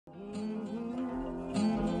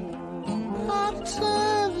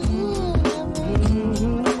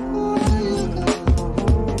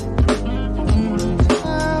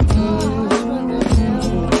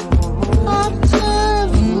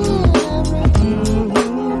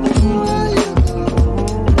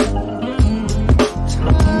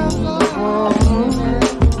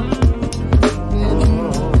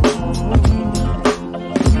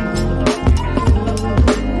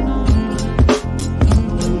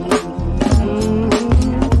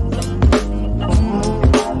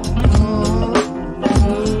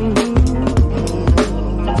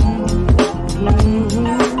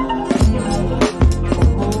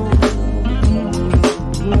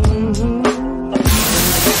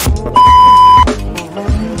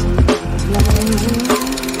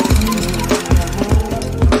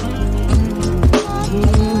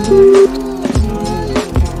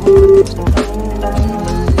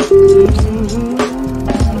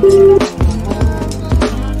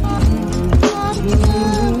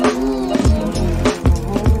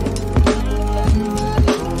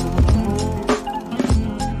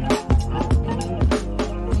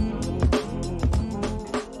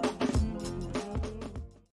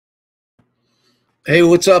Hey,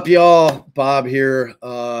 what's up, y'all? Bob here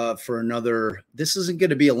for another. This isn't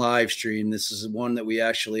going to be a live stream. This is one that we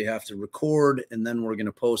actually have to record, and then we're going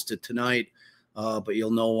to post it tonight. But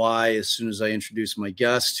you'll know why as soon as I introduce my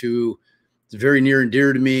guest, who is very near and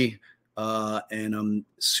dear to me. And I'm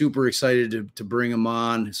super excited to bring him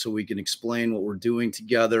on so we can explain what we're doing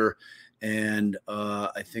together. And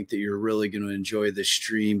I think that you're really going to enjoy this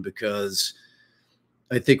stream because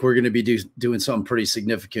I think we're going to be doing something pretty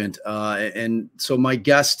significant. And so my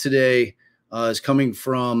guest today is coming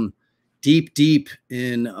from deep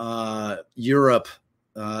in Europe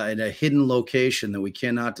at a hidden location that we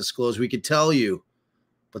cannot disclose. We could tell you,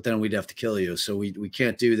 but then we'd have to kill you. So we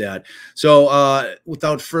can't do that. So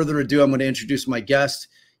without further ado, I'm going to introduce my guest.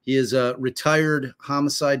 He is a retired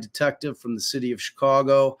homicide detective from the city of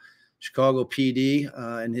Chicago PD,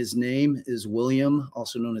 and his name is William,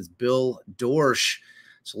 also known as Bill Dorsch.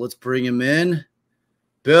 So let's bring him in.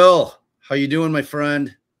 Bill, how you doing, my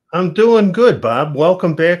friend? I'm doing good, Bob.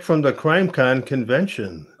 Welcome back from the CrimeCon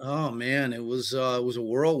convention. Oh man, it was a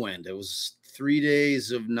whirlwind. It was 3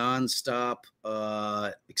 days of nonstop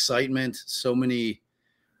excitement. So many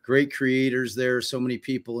great creators there. So many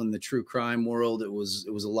people in the true crime world. It was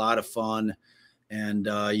a lot of fun. And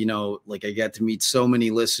like I got to meet so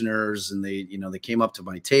many listeners, and they came up to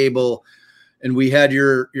my table, and we had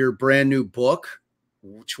your brand new book.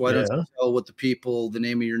 Why don't you tell what the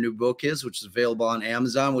name of your new book is, which is available on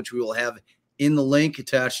Amazon, which we will have in the link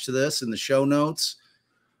attached to this in the show notes.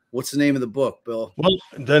 What's the name of the book, Bill? Well,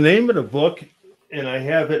 the name of the book, and I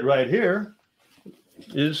have it right here,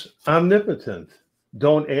 is Omnipotent.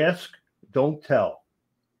 Don't ask, don't tell.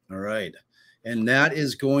 All right. And that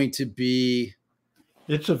is going to be...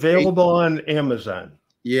 It's available on Amazon.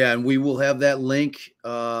 Yeah, and we will have that link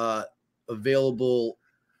available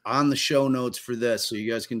on the show notes for this, so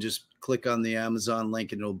you guys can just click on the Amazon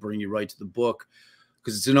link and it'll bring you right to the book,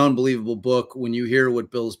 because it's an unbelievable book. When you hear what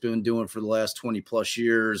Bill's been doing for the last 20 plus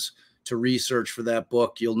years to research for that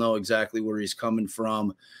book, you'll know exactly where he's coming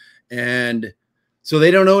from. And so they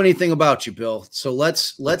don't know anything about you, Bill. So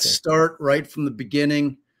let's start right from the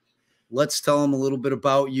beginning. Let's tell them a little bit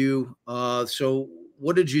about you. So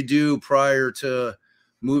what did you do prior to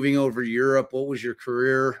moving over to Europe? What was your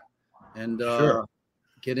career? And Sure.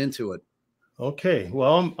 Get into it. Okay.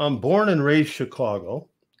 Well, I'm born and raised Chicago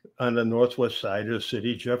on the northwest side of the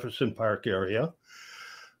city, Jefferson Park area.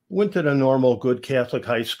 Went to the normal good Catholic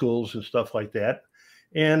high schools and stuff like that.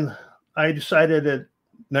 And I decided at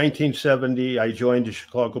 1970, I joined the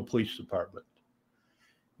Chicago Police Department.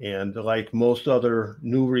 And like most other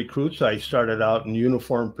new recruits, I started out in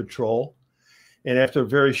uniform patrol. And after a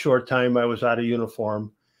very short time, I was out of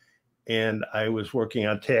uniform. And I was working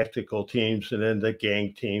on tactical teams and then the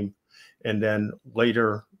gang team. And then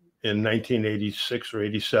later in 1986 or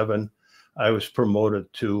 87, I was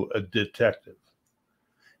promoted to a detective.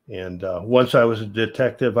 And once I was a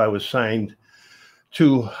detective, I was signed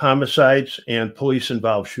to homicides and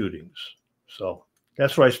police-involved shootings. So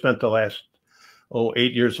that's where I spent the last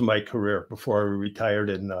 8 years of my career before I retired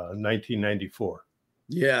in 1994.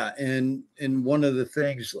 Yeah, and one of the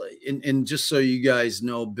things, and just so you guys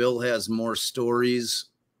know, Bill has more stories,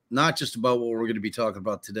 not just about what we're going to be talking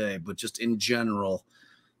about today, but just in general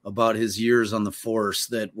about his years on the force,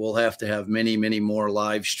 that we'll have to have many more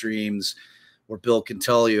live streams where Bill can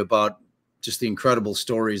tell you about just the incredible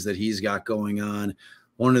stories that he's got going on.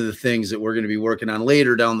 One of the things that we're going to be working on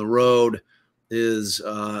later down the road is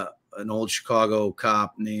an old Chicago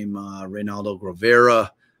cop named Reynaldo Grovera.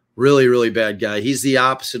 Really bad guy. He's the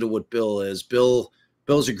opposite of what Bill is. Bill's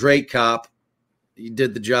a great cop. He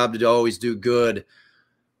did the job to always do good.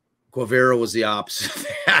 Grovera was the opposite of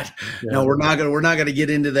that. Yeah. No, we're not gonna get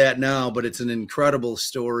into that now, but it's an incredible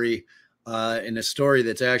story, and a story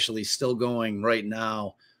that's actually still going right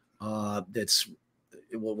now. That's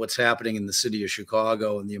what's happening in the city of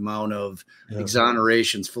Chicago, and the amount of full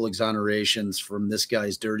exonerations from this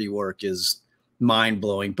guy's dirty work is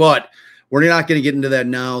mind-blowing. But we're not going to get into that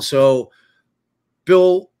now. So,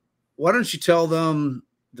 Bill, why don't you tell the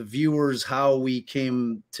viewers, how we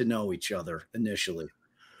came to know each other initially?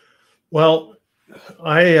 Well,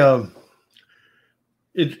 for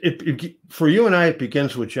you and I, it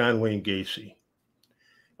begins with John Wayne Gacy.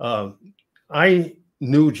 I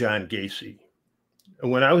knew John Gacy. And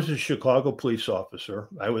when I was a Chicago police officer,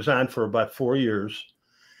 I was on for about 4 years.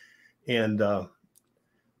 And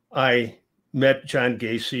I met John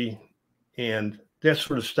Gacy, and that's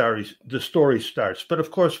where the story starts. But of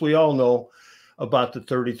course, we all know about the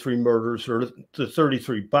 33 murders, or the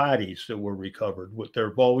 33 bodies that were recovered.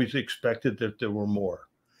 They've always expected that there were more.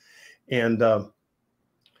 And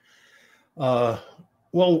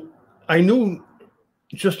well, I knew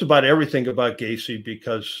just about everything about Gacy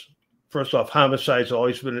because, first off, homicide's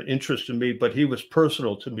always been an interest in me, but he was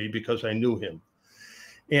personal to me because I knew him.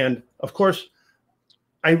 And of course,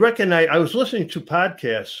 I was listening to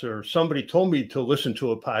podcasts, or somebody told me to listen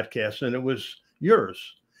to a podcast, and it was yours.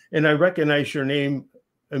 And I recognized your name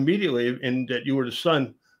immediately, and that you were the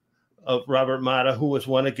son of Robert Mata, who was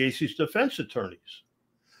one of Gacy's defense attorneys.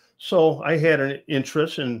 So I had an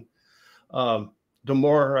interest, and the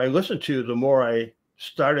more I listened to you, the more I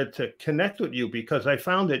started to connect with you, because I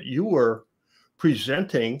found that you were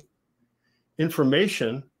presenting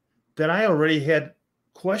information that I already had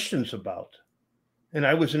questions about. And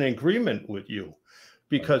I was in agreement with you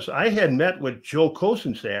because I had met with Joe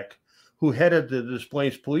Kosenczak, who headed the Des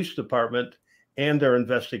Plaines Police Department and their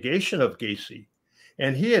investigation of Gacy.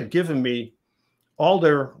 And he had given me all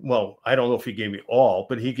their, well, I don't know if he gave me all,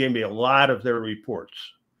 but he gave me a lot of their reports.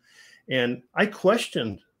 And I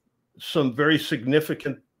questioned some very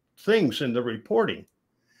significant things in the reporting.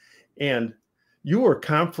 And you were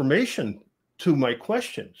confirmation to my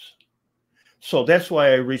questions. So that's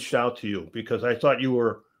why I reached out to you, because I thought you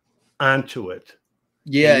were onto it.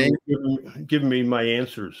 Yeah. And giving me my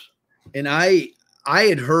answers. And I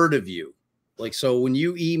had heard of you. Like, so when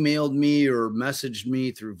you emailed me or messaged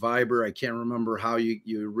me through Viber, I can't remember how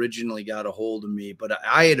you originally got a hold of me, but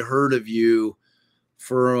I had heard of you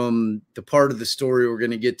from the part of the story we're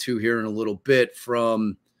going to get to here in a little bit,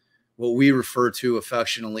 from what we refer to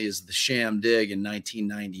affectionately as the sham dig in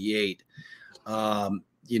 1998.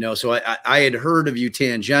 You know, so I had heard of you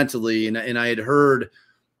tangentially, and I had heard,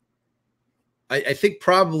 I think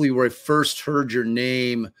probably where I first heard your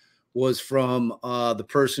name was from the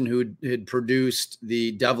person who had produced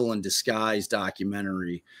the Devil in Disguise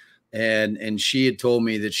documentary. And she had told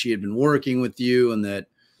me that she had been working with you, and that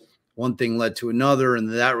one thing led to another, and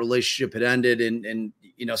that relationship had ended. And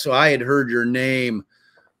you know, so I had heard your name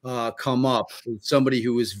come up with somebody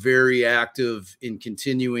who was very active in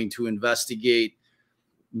continuing to investigate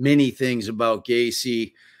many things about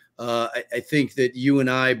Gacy. I think that you and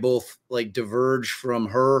I both like diverged from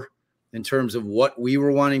her in terms of what we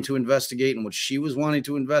were wanting to investigate and what she was wanting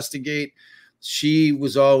to investigate. She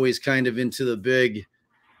was always kind of into the big,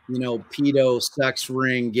 you know, pedo sex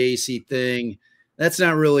ring Gacy thing. That's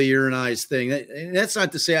not really your and I's thing. That's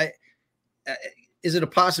not to say is it a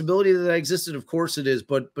possibility that existed? Of course it is.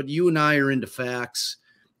 But you and I are into facts.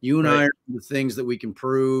 You and I are into things that we can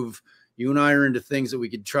prove. You and I are into things that we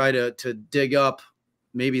could try to dig up,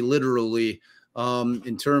 maybe literally,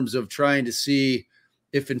 in terms of trying to see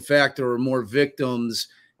if in fact there were more victims,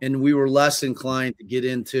 and we were less inclined to get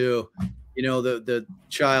into, you know, the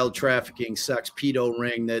child trafficking sex pedo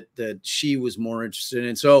ring that she was more interested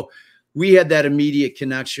in. So we had that immediate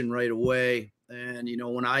connection right away. And, you know,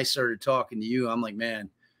 when I started talking to you, I'm like, man,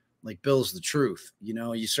 like, Bill's the truth. You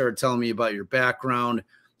know, you started telling me about your background,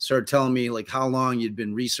 started telling me like how long you'd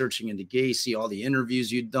been researching into Gacy, all the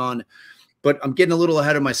interviews you'd done. But I'm getting a little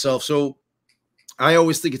ahead of myself. So I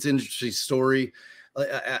always think it's an interesting story.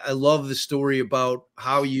 I love the story about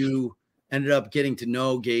how you ended up getting to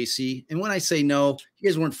know Gacy. And when I say no, you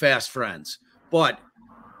guys weren't fast friends, but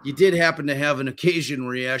you did happen to have an occasion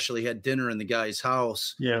where you actually had dinner in the guy's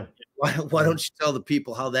house. Yeah. Why don't you tell the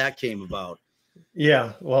people how that came about?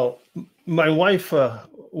 Yeah. Well, my wife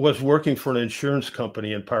was working for an insurance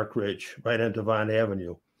company in Park Ridge, right on Devon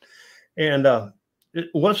Avenue. And it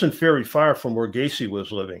wasn't very far from where Gacy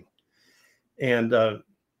was living. And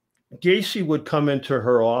Gacy would come into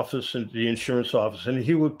her office, into the insurance office, and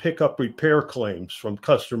he would pick up repair claims from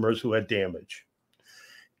customers who had damage.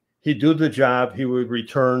 He'd do the job, he would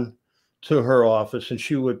return to her office, and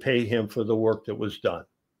she would pay him for the work that was done.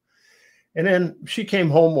 And then she came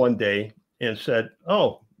home one day and said,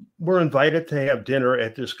 oh, we're invited to have dinner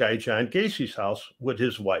at this guy John Gacy's house with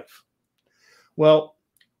his wife. Well,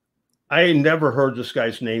 I never heard this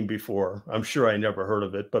guy's name before. I'm sure I never heard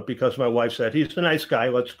of it, but because my wife said, he's a nice guy,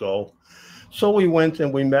 let's go. So we went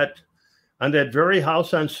and we met on that very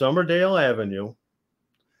house on Summerdale Avenue.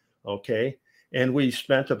 Okay. And we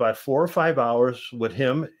spent about 4 or 5 hours with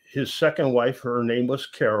him, his second wife, her name was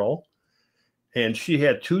Carol, and she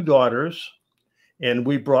had 2 daughters. And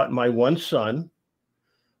we brought my one son,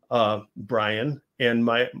 Brian, and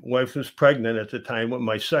my wife was pregnant at the time with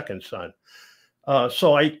my second son.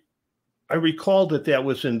 So I recall that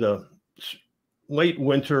was in the late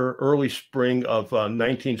winter, early spring of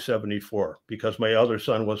 1974, because my other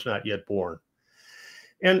son was not yet born.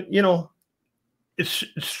 And, you know, it's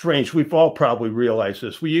strange. We've all probably realized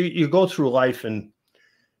this. You go through life and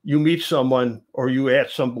you meet someone, or you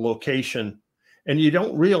at some location, and you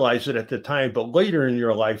don't realize it at the time, but later in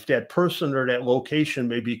your life, that person or that location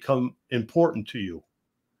may become important to you.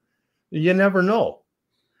 You never know.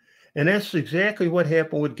 And that's exactly what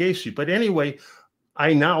happened with Gacy. But anyway,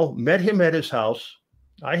 I now met him at his house.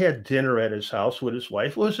 I had dinner at his house with his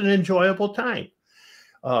wife. It was an enjoyable time.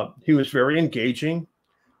 He was very engaging.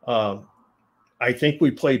 I think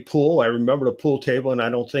we played pool. I remember the pool table, and I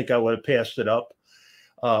don't think I would have passed it up.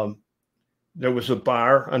 There was a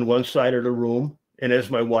bar on one side of the room. And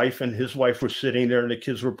as my wife and his wife were sitting there and the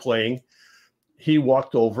kids were playing, he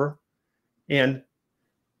walked over and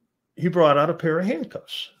he brought out a pair of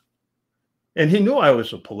handcuffs. And he knew I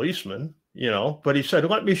was a policeman, but he said,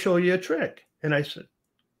 "Let me show you a trick." And I said,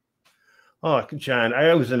 "Oh, John,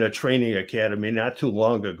 I was in a training academy not too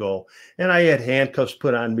long ago, and I had handcuffs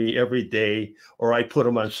put on me every day, or I put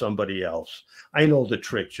them on somebody else. I know the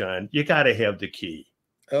trick, John. You got to have the key."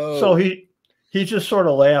 Oh. So he just sort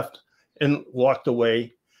of laughed and walked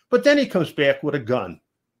away. But then he comes back with a gun.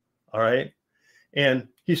 All right. And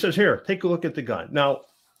he says, "Here, take a look at the gun." Now,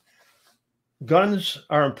 guns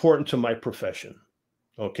are important to my profession.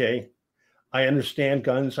 Okay. I understand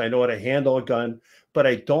guns. I know how to handle a gun, but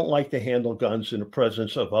I don't like to handle guns in the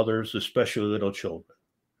presence of others, especially little children.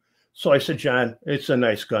 So I said, "John, it's a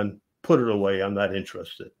nice gun. Put it away. I'm not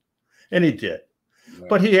interested." And he did. Right.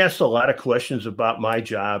 But he asked a lot of questions about my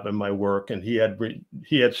job and my work, and he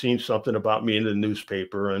had seen something about me in the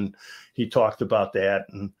newspaper, and he talked about that,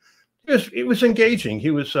 and it was engaging.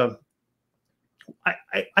 He was I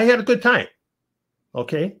had a good time.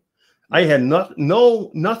 Okay, I had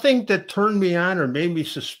nothing that turned me on or made me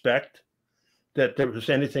suspect that there was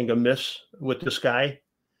anything amiss with this guy,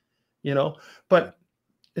 But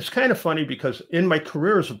it's kind of funny because in my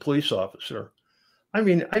career as a police officer, I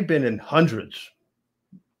mean, I've been in hundreds,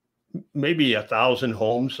 maybe 1,000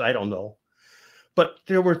 homes. I don't know. But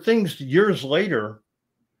there were things years later,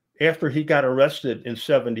 after he got arrested in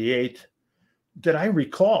 78, that I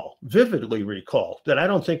vividly recall, that I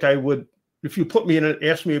don't think I would, if you put me in and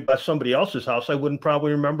asked me about somebody else's house, I wouldn't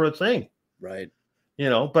probably remember a thing. Right.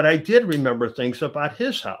 But I did remember things about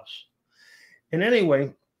his house. And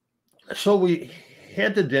anyway, so we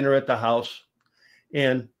had the dinner at the house,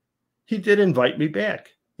 and he did invite me back.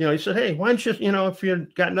 He said, "Hey, why don't you, if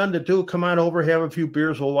you've got nothing to do, come on over, have a few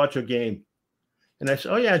beers, we'll watch a game." And I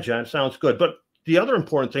said, "Oh yeah, John, sounds good." But the other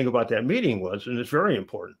important thing about that meeting was, and it's very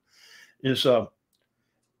important, is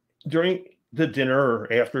during the dinner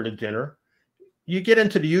or after the dinner, you get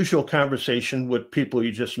into the usual conversation with people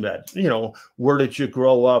you just met. Where did you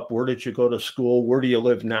grow up? Where did you go to school? Where do you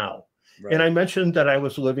live now? Right. And I mentioned that I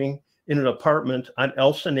was living in an apartment on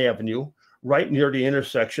Elston Avenue, right near the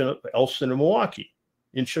intersection of Elston and Milwaukee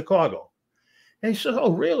in Chicago. And he said,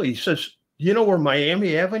 "Oh, really?" He says, "You know where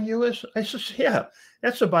Miami Avenue is?" I says, "Yeah,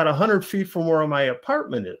 that's about 100 feet from where my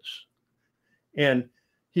apartment is." And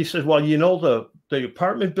he says, "Well, the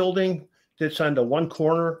apartment building that's on the one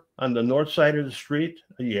corner on the north side of the street?"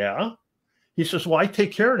 "Yeah." He says, "Well, I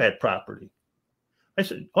take care of that property." I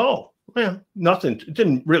said, "Oh, well, nothing. It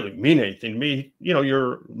didn't really mean anything to me.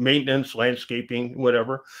 Your maintenance, landscaping,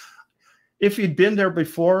 whatever." If he'd been there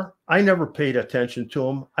before, I never paid attention to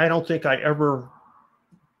him. I don't think I never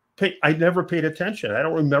paid attention. I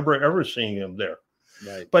don't remember ever seeing him there.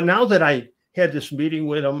 Right. But now that I had this meeting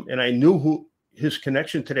with him and I knew his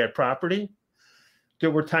connection to that property, there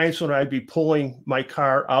were times when I'd be pulling my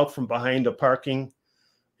car out from behind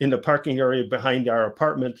in the parking area behind our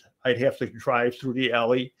apartment. I'd have to drive through the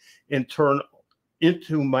alley and turn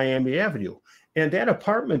into Miami Avenue. And that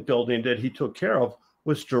apartment building that he took care of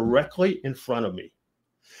was directly in front of me.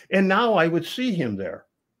 And now I would see him there.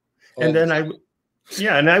 And then I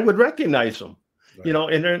would recognize him,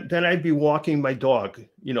 right. And then I'd be walking my dog,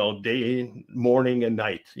 day, morning and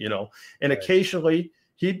night, and right. Occasionally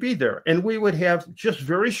he'd be there and we would have just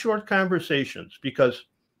very short conversations because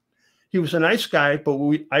he was a nice guy, but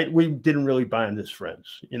we didn't really bond as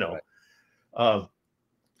friends, Right.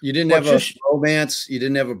 You didn't have a bromance. You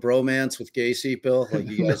didn't have a bromance with Gacy, Bill. Like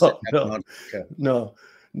you guys no.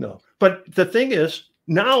 But the thing is,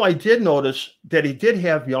 now I did notice that he did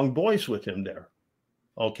have young boys with him there.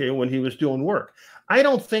 Okay, when he was doing work, I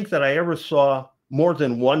don't think that I ever saw more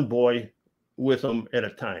than one boy with him at a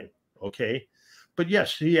time. Okay, but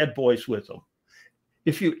yes, he had boys with him.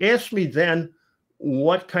 If you asked me then,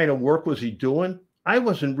 what kind of work was he doing? I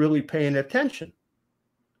wasn't really paying attention.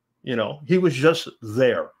 He was just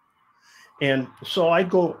there. And so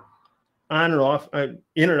I'd go on and off,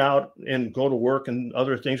 in and out, and go to work and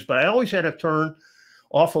other things. But I always had to turn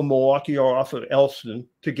off of Milwaukee or off of Elston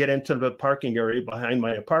to get into the parking area behind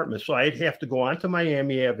my apartment. So I'd have to go onto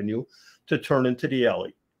Miami Avenue to turn into the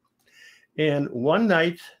alley. And one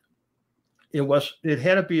night, it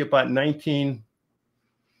had to be about 19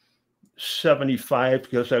 75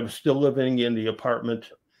 because I was still living in the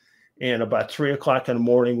apartment. And about 3 o'clock in the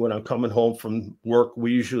morning, when I'm coming home from work,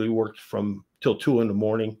 we usually worked from till 2 in the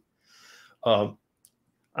morning. I'm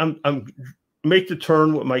make the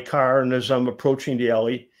turn with my car, and as I'm approaching the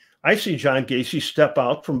alley, I see John Gacy step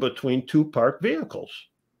out from between two parked vehicles,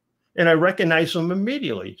 and I recognize him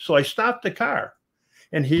immediately. So I stopped the car,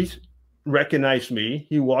 and he recognized me.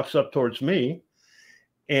 He walks up towards me,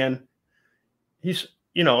 and he's,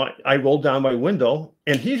 I rolled down my window,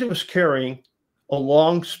 and he was carrying a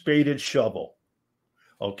long spaded shovel.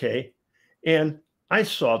 Okay. And I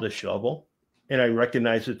saw the shovel, and I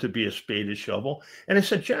recognized it to be a spaded shovel. And I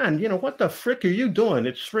said, John, what the frick are you doing?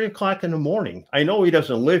 It's 3 o'clock in the morning. I know he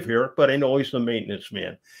doesn't live here, but I know he's the maintenance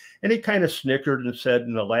man. And he kind of snickered and said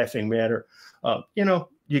in a laughing manner,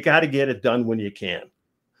 you got to get it done when you can.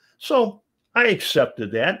 So I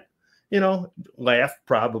accepted that, laughed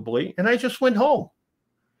probably, and I just went home,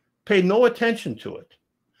 paid no attention to it.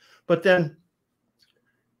 But then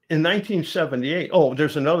in 1978,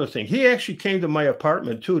 there's another thing. He actually came to my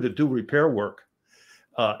apartment too to do repair work.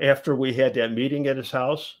 After we had that meeting at his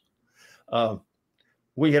house,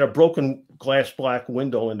 we had a broken glass block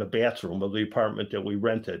window in the bathroom of the apartment that we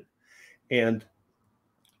rented. And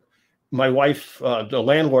my wife, the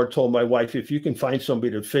landlord told my wife, if you can find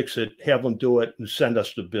somebody to fix it, have them do it and send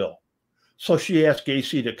us the bill. So she asked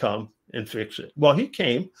Gacy to come and fix it. Well, he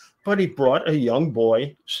came, but he brought a young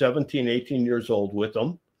boy, 17, 18 years old with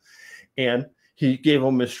him. And he gave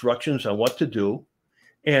him instructions on what to do.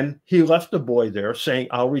 And he left the boy there saying,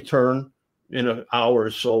 I'll return in an hour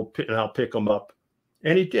or so and I'll pick him up.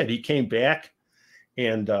 And he did. He came back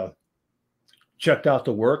and checked out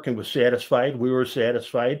the work and was satisfied. We were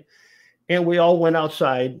satisfied. And we all went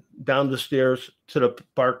outside down the stairs to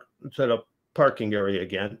the parking area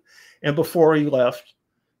again. And before he left,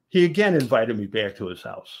 he again invited me back to his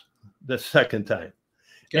house the second time.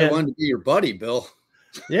 I wanted to be your buddy, Bill.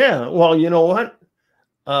 Yeah. Well, you know what?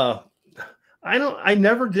 I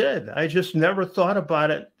never did. I just never thought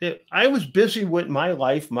about it. I was busy with my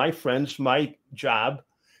life, my friends, my job,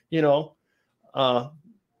 it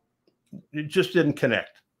just didn't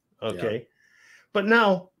connect. Okay. Yeah. But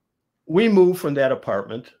now we moved from that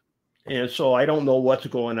apartment. And so I don't know what's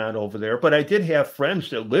going on over there, but I did have friends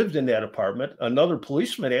that lived in that apartment. Another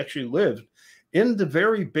policeman actually lived in the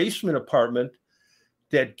very basement apartment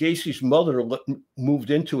that Gacy's mother moved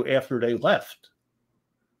into after they left.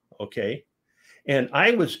 Okay. And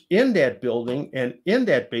I was in that building and in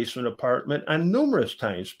that basement apartment on numerous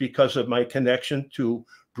times because of my connection to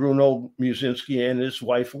Bruno Musinski and his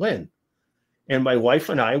wife, Lynn. And my wife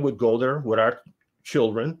and I would go there with our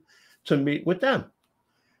children to meet with them.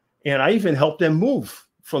 And I even helped them move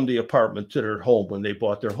from the apartment to their home when they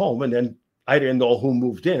bought their home. And then I didn't know who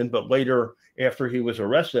moved in, but later, after he was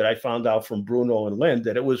arrested, I found out from Bruno and Lynn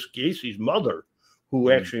that it was Gacy's mother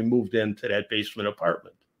who actually moved into that basement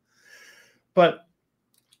apartment. But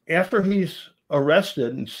after he's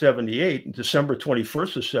arrested in 78, December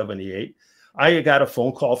 21st of 78, I got a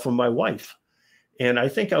phone call from my wife. And I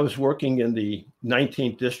think I was working in the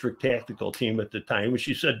 19th District Tactical Team at the time. And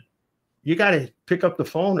she said, you got to pick up the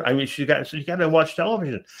phone. I mean, you got to watch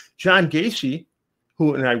television. John Gacy,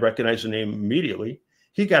 who, and I recognize the name immediately,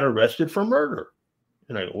 he got arrested for murder.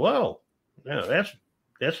 And I go, wow, yeah,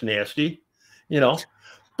 that's nasty,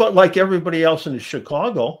 But like everybody else in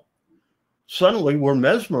Chicago, suddenly we're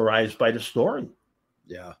mesmerized by the story.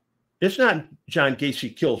 Yeah. It's not John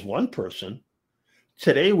Gacy kills one person.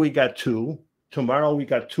 Today we got 2. Tomorrow we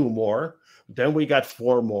got 2 more. Then we got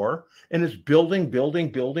 4 more. And it's building.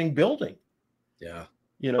 Yeah.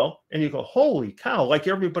 And you go, holy cow, like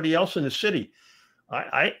everybody else in the city.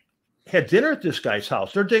 I had dinner at this guy's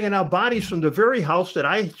house. They're digging out bodies from the very house that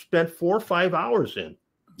I spent 4 or 5 hours in.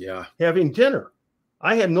 Yeah. Having dinner.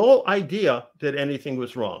 I had no idea that anything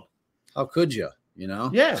was wrong. How could you,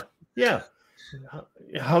 Yeah. Yeah.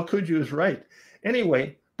 How could you is right.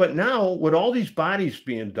 Anyway, but now with all these bodies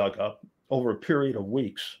being dug up over a period of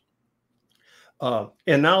weeks,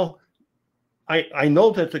 and now I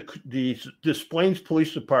know that the Des Plaines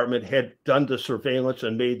Police Department had done the surveillance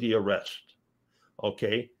and made the arrest.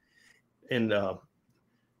 Okay. And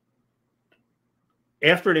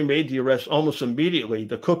after they made the arrest, almost immediately,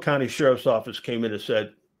 the Cook County Sheriff's Office came in and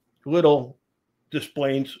said, little Des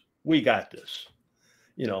Plaines, we got this.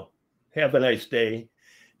 Have a nice day.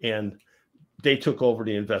 And they took over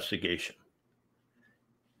the investigation.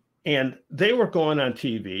 And they were going on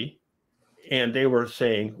TV and they were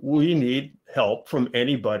saying, we need help from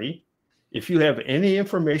anybody. If you have any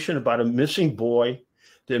information about a missing boy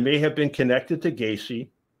that may have been connected to Gacy,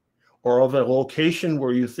 or of a location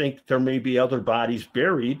where you think there may be other bodies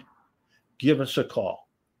buried, give us a call.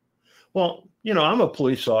 Well, you know, I'm a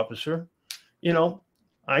police officer. You know,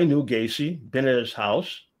 I knew Gacy, been at his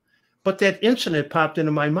house, but that incident popped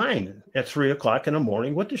into my mind at 3 o'clock in the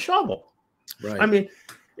morning with the shovel. Right. I mean,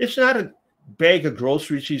 it's not a bag of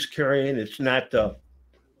groceries he's carrying. It's not the,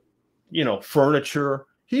 you know, furniture.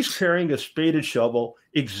 He's carrying a spaded shovel,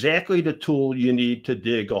 exactly the tool you need to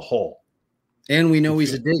dig a hole. And we know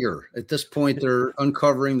he's a digger. At this point, they're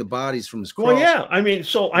uncovering the bodies from his crawl. Well, yeah. I mean,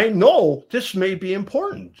 so I know this may be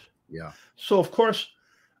important. Yeah. So, of course,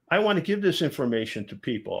 I want to give this information to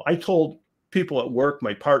people. I told people at work,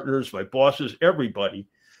 my partners, my bosses, everybody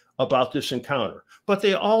about this encounter. But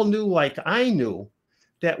they all knew, like I knew,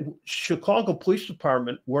 that Chicago Police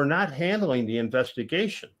Department were not handling the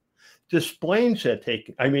investigation. Des Plaines had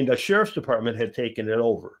taken, I mean, the Sheriff's Department had taken it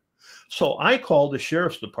over. So I called the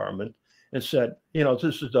Sheriff's Department and said, you know,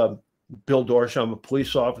 this is Bill Dorsch. I'm a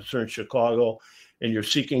police officer in Chicago, and you're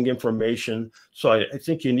seeking information. So I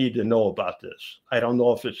think you need to know about this. I don't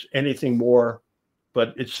know if it's anything more,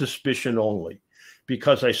 but it's suspicion only,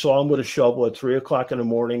 because I saw him with a shovel at 3 o'clock in the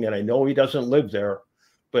morning, and I know he doesn't live there,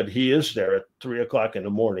 but he is there at 3 o'clock in the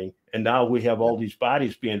morning. And now we have all these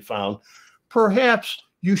bodies being found. Perhaps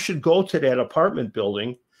you should go to that apartment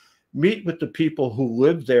building, meet with the people who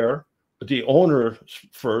live there, the owner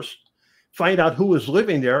first, find out who is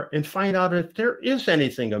living there, and find out if there is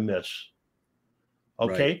anything amiss.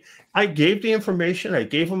 Okay. Right. I gave the information. I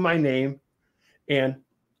gave him my name, and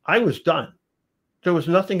I was done. There was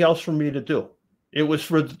nothing else for me to do. It was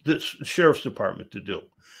for the Sheriff's Department to do.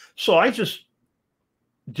 So I just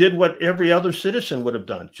did what every other citizen would have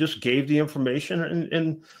done. Just gave the information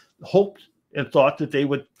and hoped and thought that they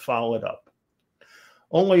would follow it up.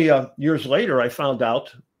 Only years later, I found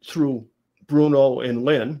out through Bruno and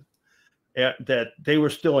Lynn that they were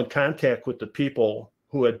still in contact with the people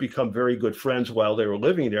who had become very good friends while they were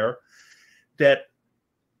living there, that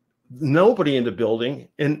nobody in the building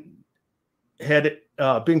had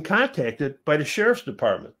been contacted by the Sheriff's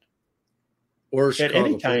Department or at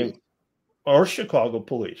any time, or Chicago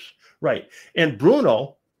police. Right. And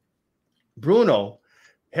Bruno,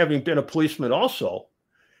 having been a policeman also,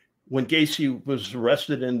 when Gacy was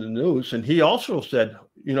arrested in the news, and he also said,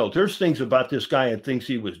 you know, there's things about this guy and things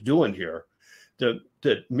he was doing here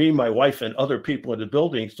that me, my wife, and other people in the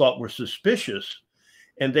building thought were suspicious.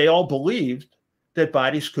 And they all believed that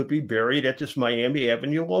bodies could be buried at this Miami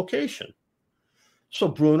Avenue location. So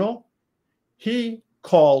Bruno, he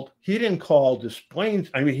didn't call Des Plaines.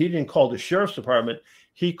 I mean, he didn't call the Sheriff's Department.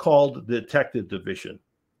 He called the Detective Division.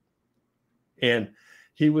 And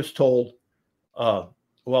he was told,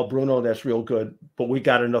 well, Bruno, that's real good, but we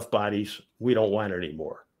got enough bodies. We don't want any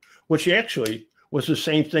more, which actually was the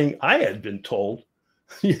same thing I had been told,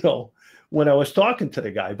 you know, when I was talking to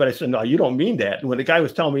the guy. But I said, no, you don't mean that. And when the guy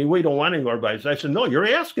was telling me, we don't want any more bodies, I said, no, you're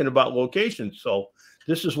asking about locations. So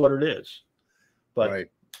this is what it is. But,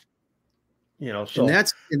 right. You know, so. And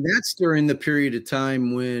that's during the period of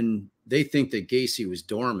time when they think that Gacy was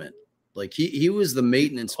dormant. Like he was the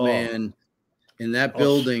maintenance man in that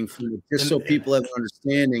building. Just so people have an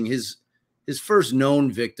understanding, his first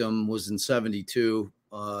known victim was in 72,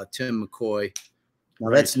 Tim McCoy. Now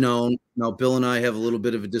that's known. Now Bill and I have a little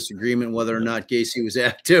bit of a disagreement whether or not Gacy was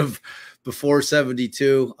active before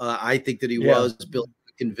 72. I think that he was. Bill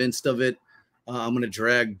convinced of it. I'm going to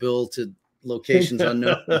drag Bill to locations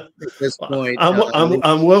unknown at this point.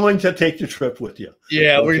 I'm willing to take the trip with you.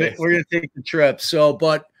 Yeah, okay. we're gonna take the trip. So,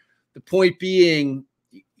 but the point being,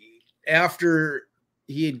 after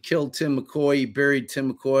he had killed Tim McCoy, he buried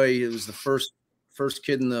Tim McCoy. It was the first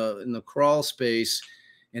kid in the crawl space,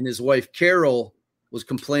 and his wife Carol was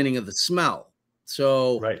complaining of the smell.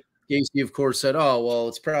 So Gacy, of course, said, "Oh well,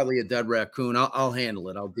 it's probably a dead raccoon. I'll handle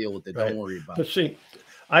it. I'll deal with it. Don't worry about it." But see,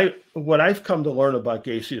 what I've come to learn about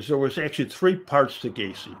Gacy is there was actually 3 parts to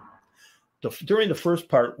Gacy. During the first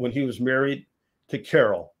part, when he was married to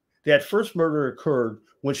Carol, that first murder occurred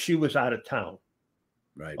when she was out of town.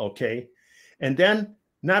 Right. Okay. And then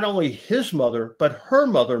not only his mother, but her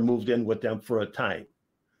mother moved in with them for a time.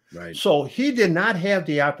 Right. So he did not have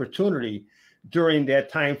the opportunity during that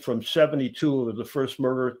time from 72 of the first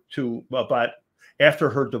murder to about after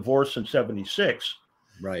her divorce in 76.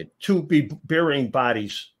 Right. To be burying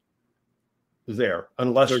bodies there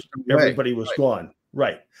unless everybody was gone.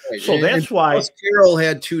 Right. So that's why Carol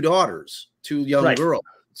had 2 daughters, 2 young girls.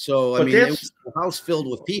 So I mean, it was a house filled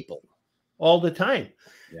with people all the time.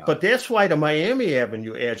 Yeah. But that's why the Miami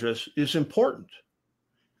Avenue address is important,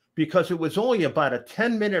 because it was only about a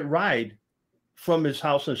 10-minute ride from his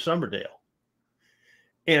house in Somerdale.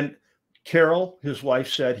 And Carol, his wife,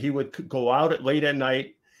 said he would go out late at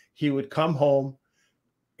night. He would come home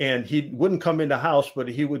and he wouldn't come in the house, but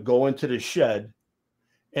he would go into the shed,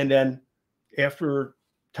 and then after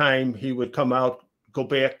time he would come out, go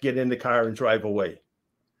back, get in the car, and drive away.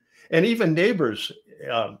 And even neighbors,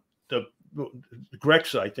 the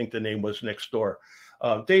Grexa, I think the name was next door,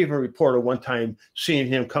 they even reported one time seeing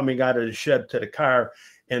him coming out of the shed to the car,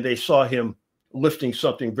 and they saw him lifting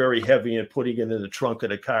something very heavy and putting it in the trunk of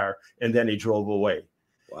the car, and then he drove away.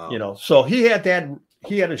 Wow. You know, so he had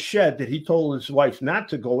a shed that he told his wife not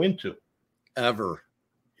to go into. Ever.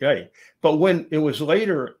 Right. But when it was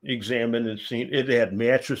later examined and seen, it had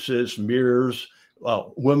mattresses, mirrors,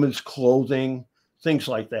 women's clothing, things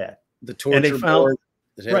like that. The torture board.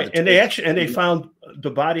 Right. And they found the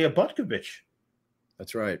body of Butkovich.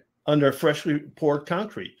 That's right. Under freshly poured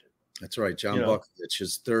concrete. That's right. John Butkovich,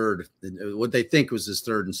 his third, what they think was his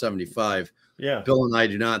third in 75. Yeah. Bill and I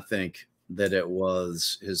do not think that it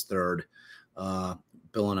was his third.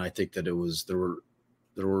 Bill and I think that it was, there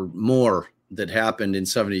were more that happened in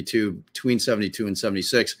 72, between 72 and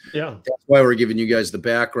 76. Yeah. That's why we're giving you guys the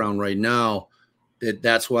background right now.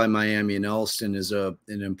 That's why Miami and Elston is an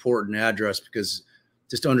important address, because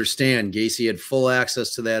just to understand, Gacy had full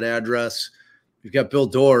access to that address. You've got Bill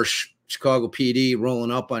Dorsch, Chicago PD,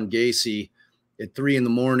 rolling up on Gacy at 3 in the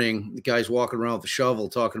morning. The guy's walking around with a shovel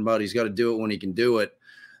talking about he's got to do it when he can do it.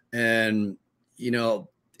 And, you know,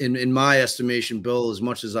 in my estimation, Bill, as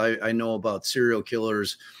much as I know about serial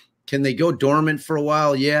killers, can they go dormant for a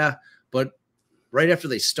while? Yeah. But right after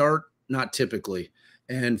they start, not typically.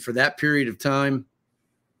 And for that period of time,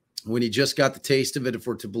 when he just got the taste of it, if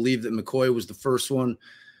we're to believe that McCoy was the first one,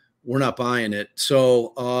 we're not buying it.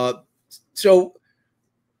 So, so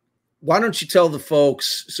why don't you tell the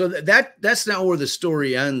folks? So that's not where the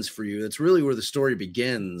story ends for you. That's really where the story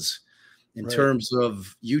begins in terms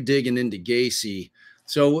of you digging into Gacy.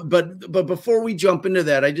 So, but before we jump into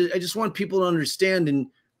that, I just want people to understand, in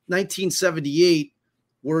 1978,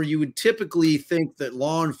 where you would typically think that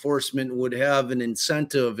law enforcement would have an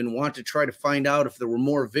incentive and want to try to find out if there were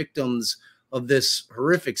more victims of this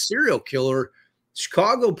horrific serial killer,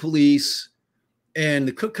 Chicago police and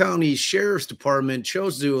the Cook County Sheriff's Department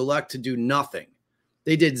chose to elect to do nothing.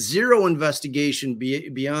 They did zero investigation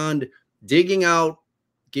beyond digging out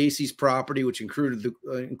Gacy's property, which included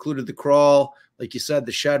the crawl, like you said,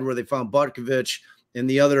 the shed where they found Butkovich, and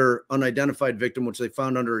the other unidentified victim, which they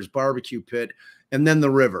found under his barbecue pit, and then the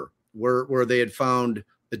river, where they had found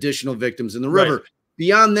additional victims in the river. Right.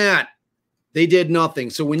 Beyond that, they did nothing.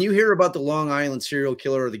 So when you hear about the Long Island serial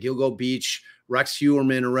killer or the Gilgo Beach Rex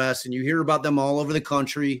Heuermann arrest, and you hear about them all over the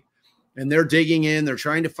country, and they're digging in, they're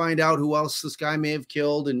trying to find out who else this guy may have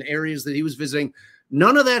killed in areas that he was visiting,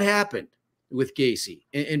 none of that happened with Gacy.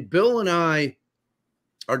 And Bill and I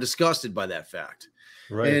are disgusted by that fact.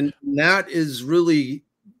 Right. And that is really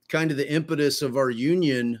kind of the impetus of our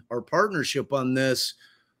union, our partnership on this.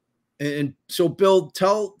 And so, Bill,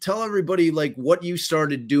 tell everybody like what you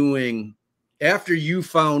started doing after you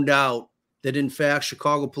found out that, in fact,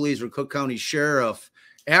 Chicago police or Cook County Sheriff,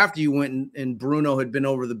 after you went and Bruno had been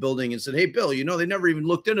over the building and said, hey, Bill, you know, they never even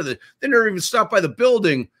looked into they never even stopped by the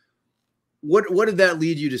building. What did that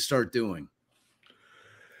lead you to start doing?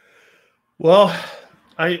 Well,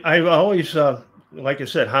 I always, like I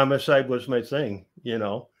said, homicide was my thing, you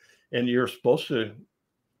know, and you're supposed to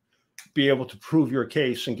be able to prove your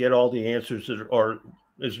case and get all the answers or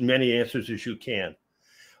as many answers as you can.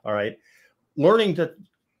 All right. Learning that,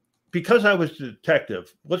 because I was a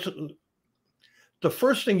detective, the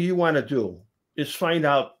first thing you want to do is find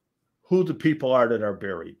out who the people are that are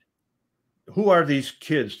buried. Who are these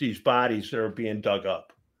kids, these bodies that are being dug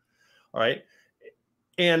up? All right.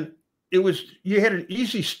 And you had an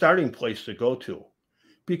easy starting place to go to,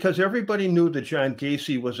 because everybody knew that John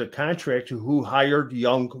Gacy was a contractor who hired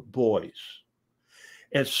young boys.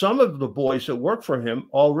 And some of the boys that worked for him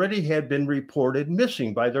already had been reported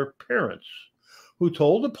missing by their parents, who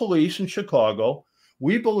told the police in Chicago,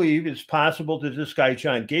 we believe it's possible that this guy,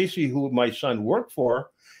 John Gacy, who my son worked for,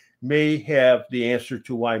 may have the answer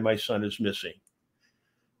to why my son is missing.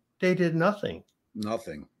 They did nothing.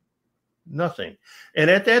 Nothing.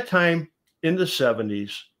 And at that time in the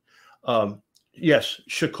 70s, yes,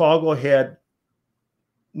 Chicago had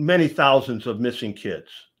many thousands of missing kids.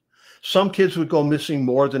 Some kids would go missing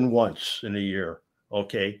more than once in a year,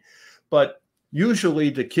 okay? But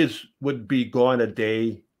usually the kids would be gone a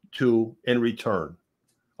day, two, and return,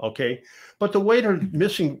 okay? But the way the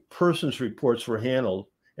missing persons reports were handled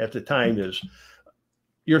at the time is,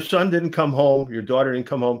 your son didn't come home, your daughter didn't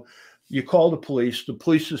come home, you call the police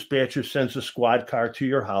dispatcher sends a squad car to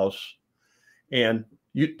your house, and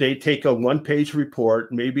they take a one-page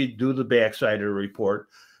report, maybe do the backside of the report.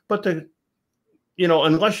 But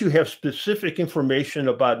unless you have specific information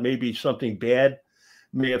about maybe something bad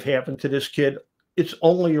may have happened to this kid, it's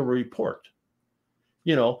only a report.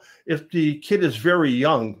 If the kid is very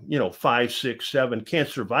young, 5, 6, 7, can't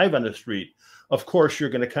survive on the street, of course, you're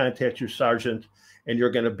going to contact your sergeant and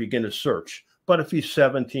you're going to begin a search. But if he's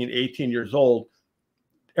 17, 18 years old,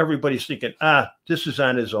 everybody's thinking, this is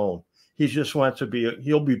on his own. He just wants to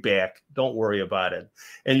he'll be back. Don't worry about it.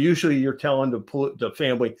 And usually you're telling the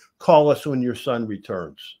family, call us when your son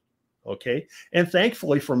returns. Okay. And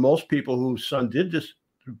thankfully for most people whose son did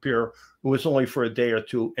disappear, it was only for a day or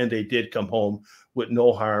two, and they did come home with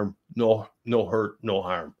no harm, no hurt, no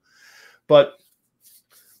harm. But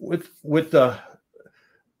with the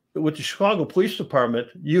Chicago Police Department,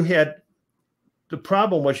 the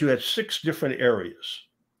problem was you had 6 different areas,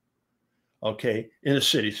 okay, in the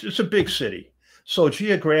city. It's a big city. So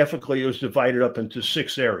geographically, it was divided up into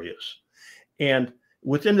 6 areas. And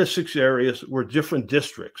within the 6 areas were different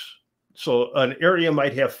districts. So an area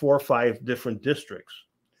might have 4 or 5 different districts.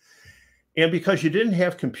 And because you didn't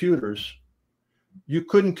have computers, you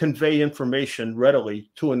couldn't convey information readily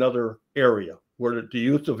to another area where the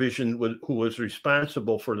youth division, who was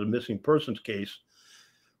responsible for the missing persons case,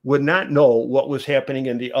 would not know what was happening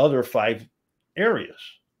in the other 5 areas.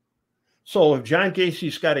 So if John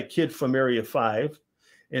Gacy's got a kid from area 5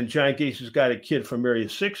 and John Gacy's got a kid from area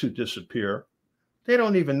 6 who disappear, they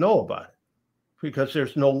don't even know about it because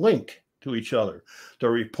there's no link to each other. The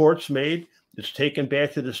report's made, it's taken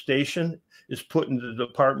back to the station, it's put in the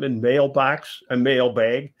department mailbox, a mail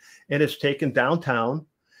bag, and it's taken downtown.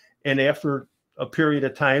 And after a period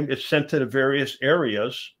of time, it's sent to the various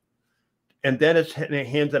areas, and then it's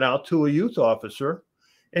handed out to a youth officer.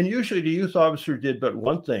 And usually the youth officer did but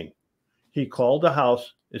one thing. He called the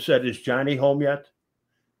house and said, is Johnny home yet?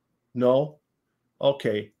 No.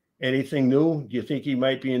 Okay. Anything new? Do you think he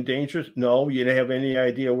might be in danger? No. You don't have any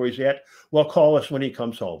idea where he's at? Well, call us when he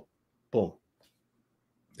comes home. Boom.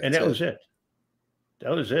 And that was it.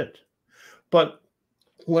 That was it. But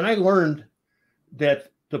when I learned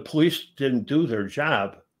that the police didn't do their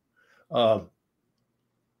job, there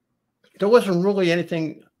wasn't really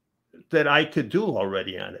anything that I could do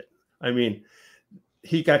already on it. I mean,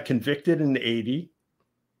 he got convicted in 80,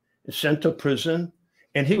 sent to prison,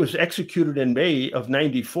 and he was executed in May of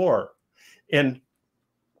 94. And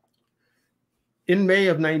in May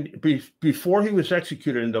of 90, before he was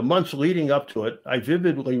executed, in the months leading up to it, I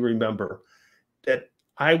vividly remember that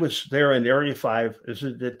I was there in Area 5 as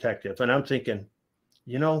a detective, and I'm thinking,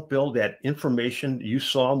 Bill, that information, you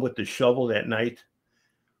saw him with the shovel that night,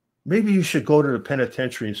 maybe you should go to the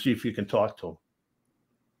penitentiary and see if you can talk to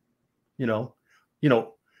him.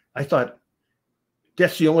 I thought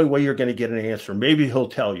that's the only way you're going to get an answer. Maybe he'll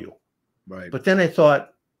tell you. Right. But then I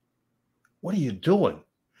thought, what are you doing?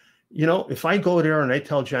 If I go there and I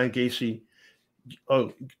tell John Gacy,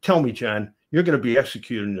 oh, tell me, John, you're going to be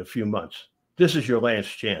executed in a few months. This is your last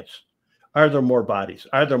chance. Are there more bodies?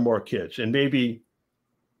 Are there more kids? And maybe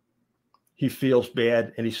he feels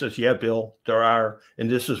bad and he says, yeah, Bill, there are, and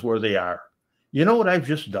this is where they are. You know what I've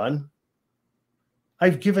just done?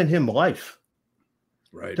 I've given him life.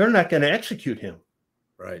 Right. They're not going to execute him.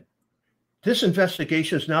 Right. This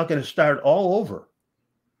investigation is now going to start all over.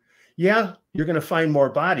 Yeah, you're going to find more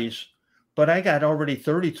bodies, but I got already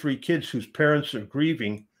 33 kids whose parents are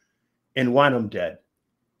grieving and want them dead.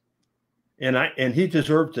 And he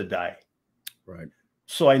deserved to die. Right.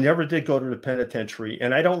 So I never did go to the penitentiary,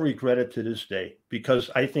 and I don't regret it to this day, because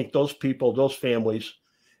I think those people, those families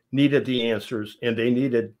needed the answers, and they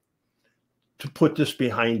needed to put this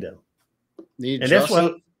behind them. And that's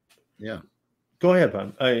why. Yeah. Go ahead,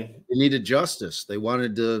 Bob. They needed justice. They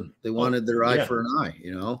wanted their eye for an eye,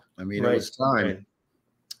 I mean, right. It was time. Right.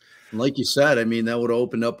 And like you said, I mean, that would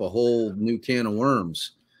open up a whole new can of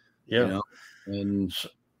worms. Yeah. And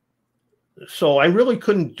so I really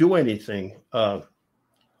couldn't do anything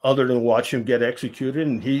other than watch him get executed.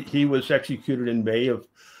 And he was executed in May of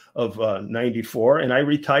 94, and I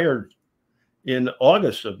retired in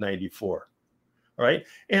August of 94. All right.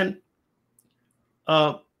 And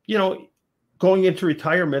going into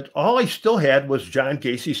retirement, all I still had was John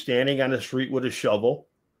Gacy standing on the street with a shovel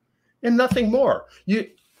and nothing more.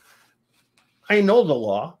 I know the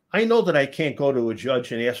law. I know that I can't go to a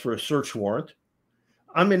judge and ask for a search warrant.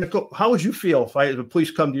 How would you feel if the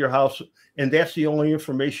police come to your house and that's the only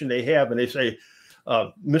information they have, and they say,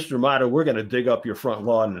 Mr. Mata, we're going to dig up your front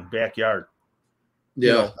lawn and backyard.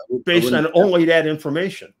 Yeah. Based on only that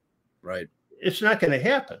information. Right. It's not going to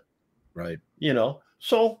happen. Right.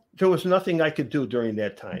 So there was nothing I could do during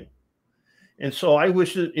that time. And so I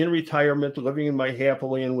was in retirement, living in my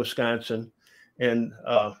happily in Wisconsin. And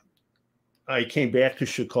I came back to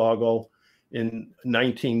Chicago in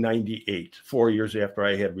 1998, 4 years after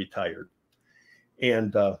I had retired.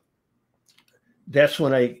 And that's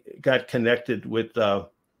when I got connected with a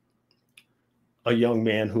young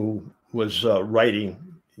man who was writing,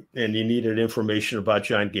 and he needed information about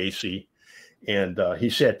John Gacy. And he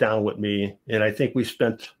sat down with me, and I think we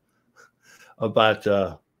spent about,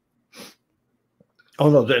 oh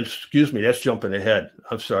no, excuse me, that's jumping ahead.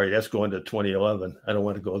 I'm sorry, that's going to 2011. I don't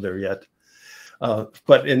want to go there yet.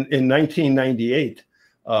 But in 1998,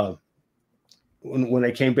 when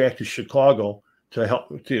I came back to Chicago to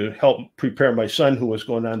help prepare my son, who was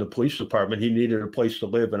going on to the police department, he needed a place to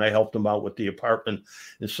live, and I helped him out with the apartment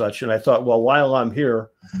and such. And I thought, well, while I'm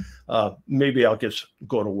here, maybe I'll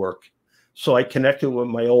go to work. So I connected with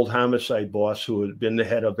my old homicide boss, who had been the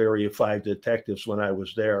head of Area 5 detectives when I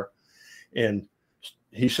was there. And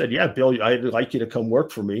he said, yeah, Bill, I'd like you to come work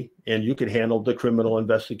for me, and you could handle the criminal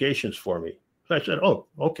investigations for me. So I said, oh,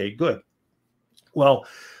 okay, good. Well,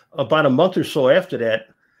 about a month or so after that,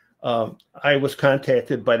 I was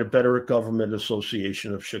contacted by the Better Government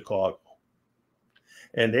Association of Chicago.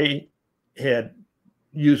 And they had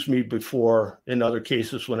used me before in other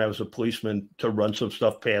cases when I was a policeman to run some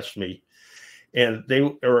stuff past me. And they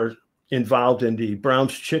were involved in the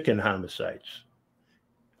Brown's Chicken homicides.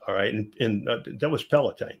 All right. And that was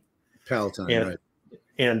Palatine. Palatine, right.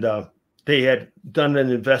 And they had done an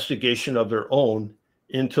investigation of their own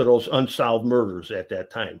into those unsolved murders at that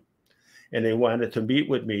time. And they wanted to meet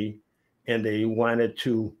with me, and they wanted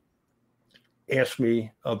to ask me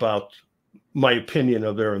about my opinion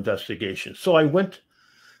of their investigation. So I went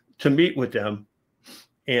to meet with them,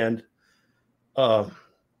 and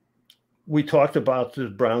we talked about the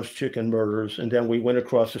Brown's Chicken murders, and then we went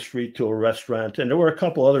across the street to a restaurant, and there were a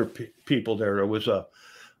couple other people there. There was a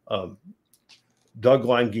Doug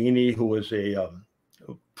Longini, who was a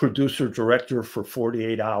producer director for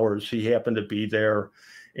 48 Hours. He happened to be there,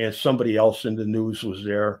 and somebody else in the news was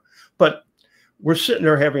there. But we're sitting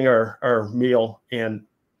there having our meal, and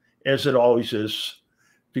as it always is,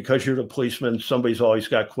 because you're the policeman, somebody's always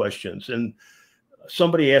got questions. And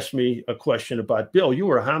somebody asked me a question about, Bill, you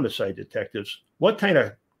were a homicide detective. What kind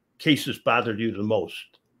of cases bothered you the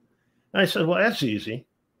most? And I said, well, that's easy.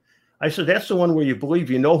 I said, that's the one where you believe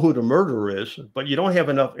you know who the murderer is, but you don't have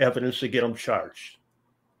enough evidence to get them charged.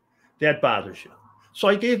 That bothers you. So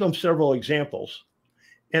I gave them several examples.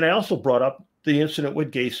 And I also brought up the incident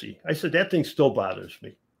with Gacy. I said, that thing still bothers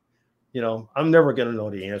me. You know, I'm never going to know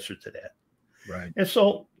the answer to that. Right. And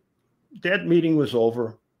so that meeting was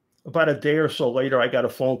over. About a day or so later, I got a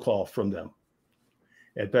phone call from them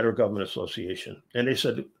at Better Government Association. And they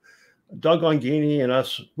said, Doug Longini and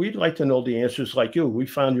us, we'd like to know the answers like you. We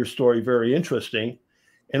found your story very interesting,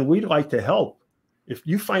 and we'd like to help. If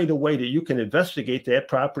you find a way that you can investigate that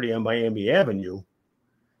property on Miami Avenue,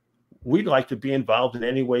 we'd like to be involved in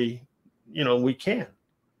any way, you know, we can.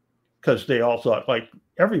 Because they all thought, like,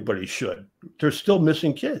 everybody should. They're still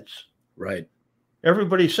missing kids. Right.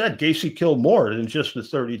 Everybody said Gacy killed more than just the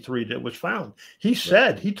 33 that was found. He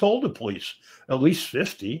said, he told the police, at least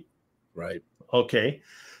 50. Right. Okay.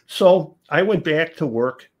 So I went back to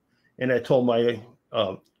work, and I told my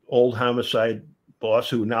old homicide boss,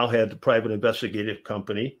 who now had the private investigative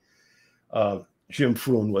company, Jim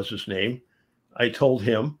Froon was his name. I told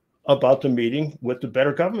him about the meeting with the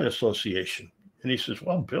Better Government Association. And he says,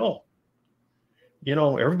 well, Bill, you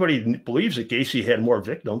know, everybody believes that Gacy had more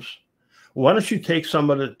victims. Why don't you take some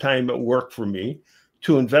of the time at work for me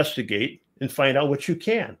to investigate and find out what you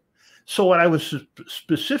can? So what I was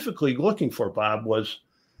specifically looking for, Bob, was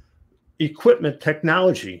equipment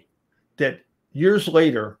technology that years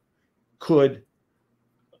later could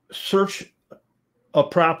search a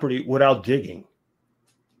property without digging.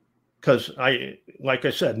 Because like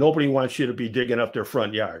I said, nobody wants you to be digging up their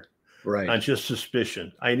front yard on just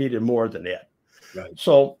suspicion. I needed more than that. Right.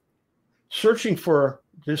 So searching for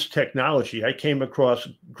this technology, I came across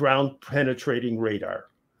ground penetrating radar.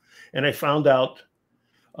 And I found out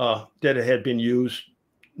that it had been used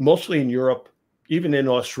mostly in Europe, even in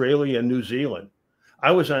Australia and New Zealand.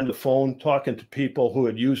 I was on the phone talking to people who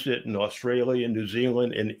had used it in Australia, New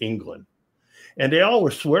Zealand, and England. And they all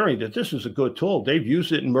were swearing that this is a good tool. They've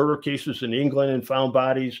used it in murder cases in England and found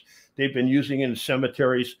bodies. They've been using it in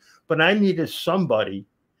cemeteries. But I needed somebody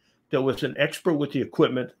that was an expert with the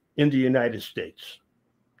equipment in the United States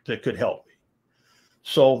that could help me.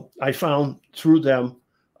 So I found through them,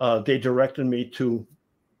 they directed me to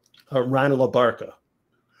Ron LaBarca,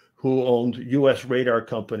 who owned U.S. Radar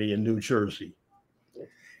Company in New Jersey.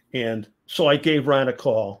 And so I gave Ron a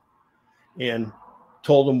call and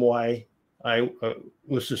told him why I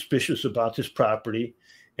was suspicious about this property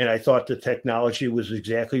And I thought the technology was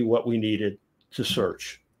exactly what we needed to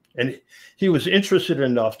search. And he was interested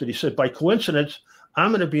enough that he said, by coincidence, I'm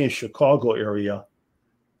going to be in Chicago area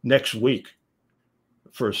next week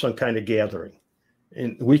for some kind of gathering,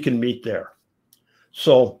 and we can meet there.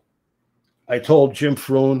 So I told Jim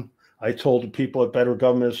Froon, I told the people at Better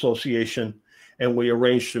Government Association, and we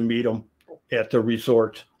arranged to meet them at the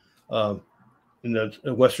resort in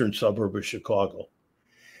the western suburb of Chicago.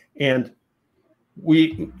 And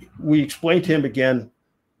we explained to him again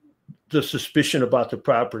the suspicion about the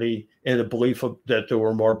property and the belief that there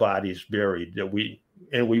were more bodies buried, that we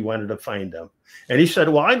wanted to find them. And he said,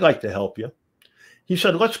 well, I'd like to help you. He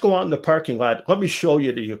said, let's go out in the parking lot. Let me show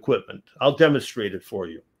you the equipment. I'll demonstrate it for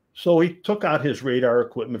you. So he took out his radar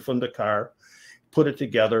equipment from the car, put it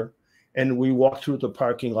together, and we walked through the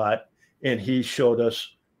parking lot, and he showed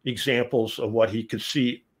us examples of what he could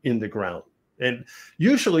see in the ground. And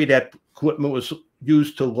usually that equipment was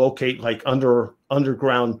used to locate like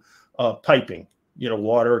underground piping,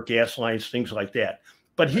 water, gas lines, things like that.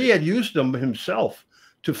 But he had used them himself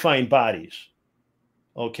to find bodies.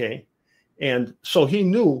 Okay. And so he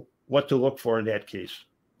knew what to look for in that case.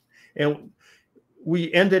 And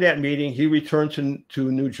we ended that meeting. He returned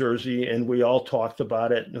to New Jersey, and we all talked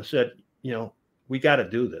about it and said, we got to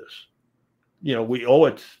do this. We owe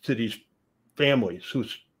it to these families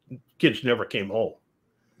whose kids never came home.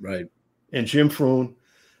 Right. And Jim Froon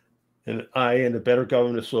and I and the Better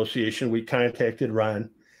Government Association, we contacted Ron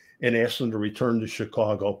and asked him to return to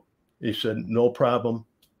Chicago. He said, no problem.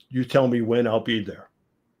 You tell me when, I'll be there.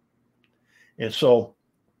 And so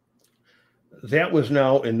that was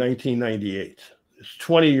now in 1998. It's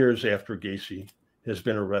 20 years after Gacy has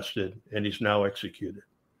been arrested and he's now executed.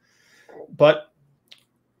 But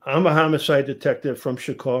I'm a homicide detective from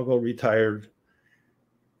Chicago, retired,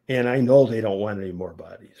 and I know they don't want any more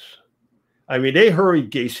bodies. I mean, they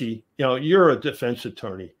hurried Gacy. You're a defense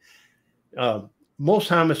attorney. Most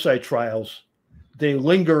homicide trials, they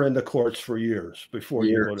linger in the courts for years before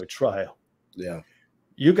you go to trial. Yeah.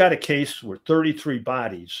 You got a case where 33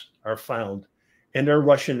 bodies are found, and they're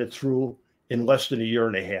rushing it through in less than a year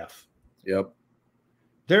and a half. Yep.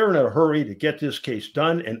 They're in a hurry to get this case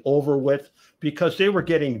done and over with because they were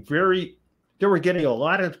getting a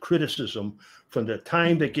lot of criticism from the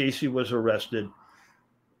time that Gacy was arrested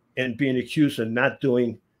and being accused of not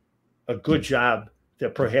doing a good job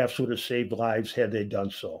that perhaps would have saved lives had they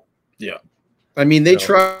done so. Yeah. I mean, they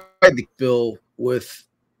tried the bill with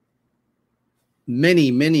many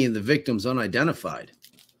of the victims unidentified.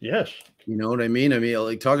 Yes. You know what I mean? I mean,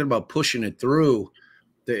 like talking about pushing it through,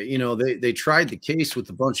 they tried the case with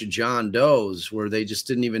a bunch of John Does where they just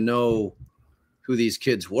didn't even know who these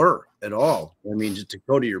kids were at all. I mean, just to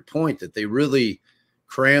go to your point that they really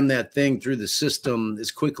crammed that thing through the system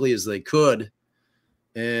as quickly as they could.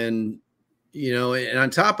 And, and on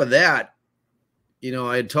top of that,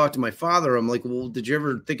 I had talked to my father. I'm like, well, did you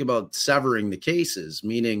ever think about severing the cases?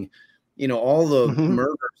 Meaning, all the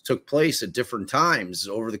murders took place at different times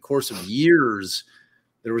over the course of years.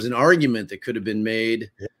 There was an argument that could have been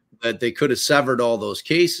made that they could have severed all those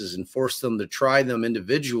cases and forced them to try them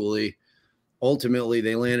individually. Ultimately,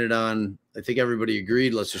 they landed on, I think everybody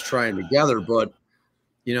agreed, let's just try them together. But,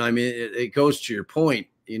 I mean, it goes to your point.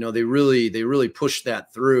 They really pushed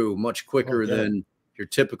that through much quicker than your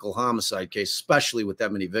typical homicide case, especially with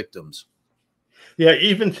that many victims. Yeah,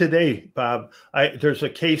 even today, Bob, there's a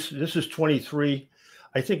case, this is 23.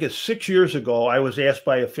 I think it's 6 years ago, I was asked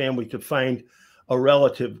by a family to find a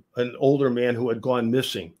relative, an older man who had gone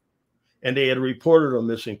missing. And they had reported him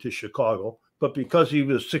missing to Chicago. But because he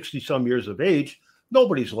was 60-some years of age,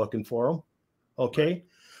 nobody's looking for him. Okay?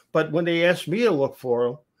 But when they asked me to look for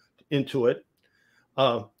him into it,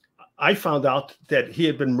 I found out that he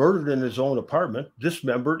had been murdered in his own apartment,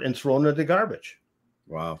 dismembered, and thrown in the garbage.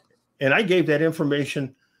 Wow. And I gave that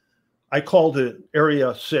information. I called the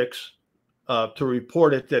Area 6 to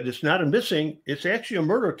report it, that it's not a missing, it's actually a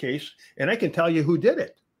murder case, and I can tell you who did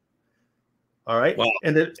it. All right. Wow.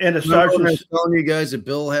 And the sergeant telling you guys that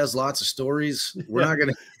Bill has lots of stories. We're not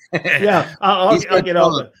going to. Yeah, I'll get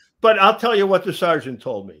on it. But I'll tell you what the sergeant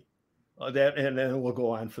told me. And then we'll go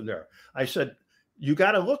on from there. I said, you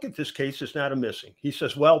got to look at this case. It's not a missing. He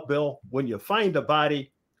says, well, Bill, when you find the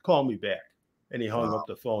body, call me back. And he hung up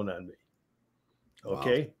the phone on me.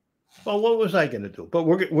 Okay. Wow. Well, what was I going to do?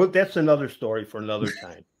 But that's another story for another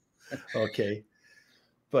time. Okay.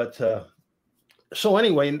 But so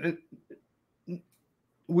anyway,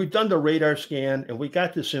 we've done the radar scan and we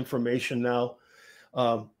got this information now.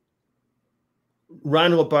 Ron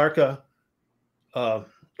LaBarca. I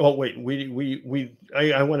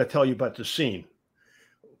want to tell you about the scene.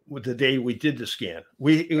 with the day we did the scan.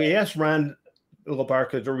 We asked Ron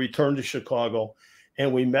LaBarca to return to Chicago,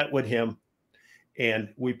 and we met with him, and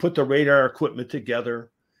we put the radar equipment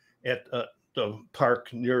together at the park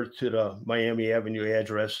near to the Miami Avenue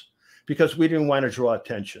address because we didn't want to draw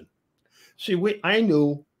attention. See, I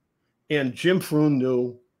knew, and Jim Froon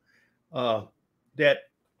knew, that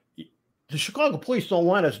the Chicago police don't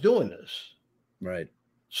want us doing this. Right.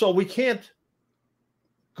 So we can't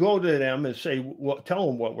go to them and say, well, tell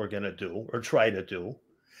them what we're going to do or try to do.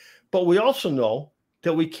 But we also know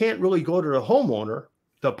that we can't really go to the homeowner,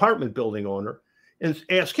 the apartment building owner, and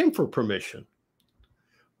ask him for permission.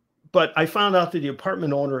 But I found out that the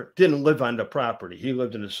apartment owner didn't live on the property. He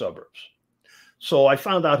lived in the suburbs. So I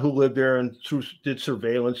found out who lived there and did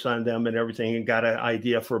surveillance on them and everything and got an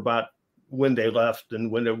idea for about when they left and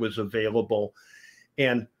when it was available.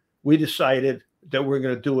 And we decided that we're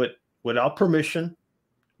going to do it without permission.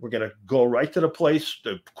 We're going to go right to the place.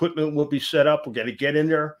 The equipment will be set up. We're going to get in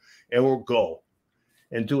there and we'll go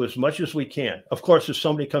and do as much as we can. Of course, if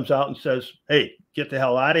somebody comes out and says, hey, get the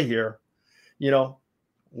hell out of here, you know,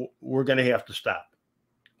 we're going to have to stop.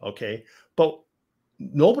 Okay. But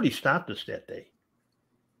nobody stopped us that day.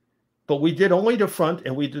 But we did only the front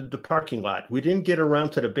and we did the parking lot. We didn't get around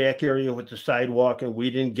to the back area with the sidewalk and we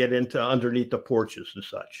didn't get into underneath the porches and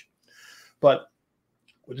such. But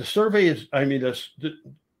the survey is, I mean,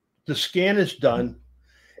 the scan is done,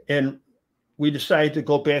 and we decided to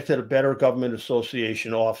go back to the Better Government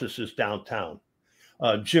Association offices downtown.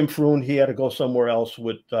 Jim Froon, he had to go somewhere else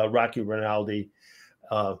with Rocky Rinaldi.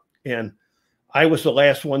 And I was the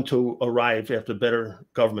last one to arrive at the Better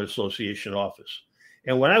Government Association office.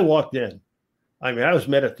 And when I walked in, I mean, I was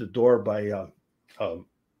met at the door by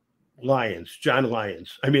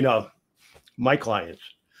Mike Lyons,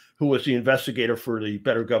 who was the investigator for the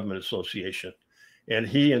Better Government Association. And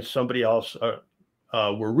he and somebody else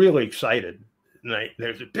were really excited. And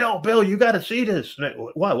they said, Bill, you got to see this. And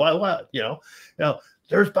what? You know,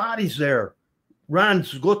 there's bodies there.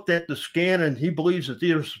 Ron's looked at the scan and he believes that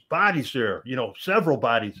there's bodies there, you know, several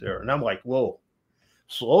bodies there. And I'm like, whoa,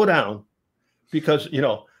 slow down. Because, you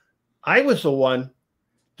know, I was the one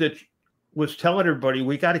that was telling everybody,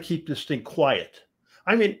 we got to keep this thing quiet.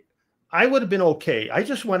 I mean, I would have been okay. I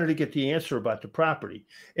just wanted to get the answer about the property.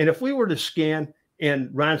 And if we were to scan and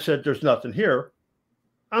Ron said there's nothing here,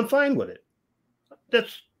 I'm fine with it.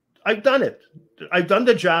 I've done it. I've done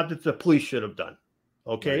the job that the police should have done.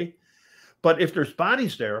 Okay. Right. But if there's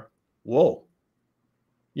bodies there, whoa,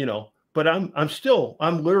 you know, but I'm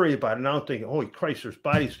leery about it. Now I'm thinking, holy Christ, there's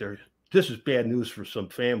bodies there. This is bad news for some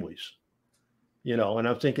families, you know, and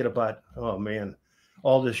I'm thinking about, oh man,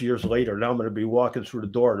 all this years later, now I'm going to be walking through the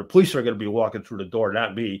door. The police are going to be walking through the door,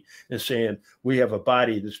 not me, and saying, we have a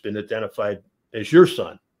body that's been identified as your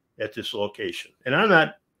son at this location. And I'm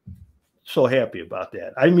not so happy about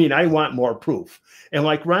that. I mean, I want more proof. And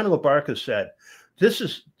like Ron LaBarca said,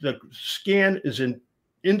 the scan is an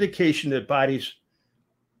indication that bodies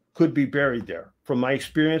could be buried there. From my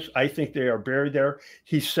experience, I think they are buried there.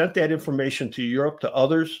 He sent that information to Europe, to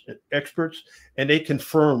others, experts, and they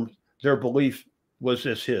confirmed their belief was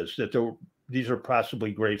his, that these are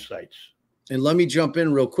possibly grave sites. And let me jump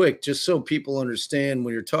in real quick, just so people understand,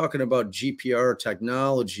 when you're talking about GPR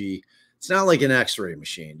technology, it's not like an X-ray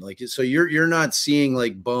machine. Like, so you're not seeing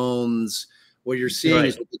like bones. What you're seeing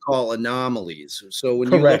is what we call anomalies. So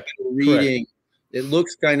when you look at a reading, it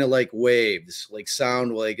looks kind of like waves, like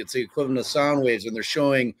sound, like it's the equivalent of sound waves, and they're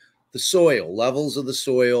showing the soil, levels of the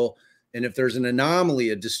soil. And if there's an anomaly,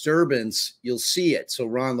 a disturbance, you'll see it. So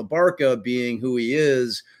Ron LaBarca, being who he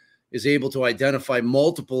is able to identify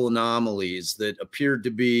multiple anomalies that appeared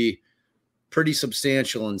to be pretty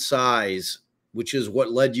substantial in size, which is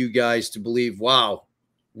what led you guys to believe, wow,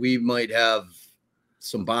 we might have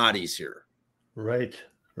some bodies here. Right.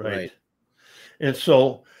 And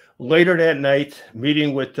so later that night,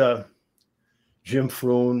 meeting with Jim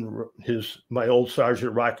Froon, my old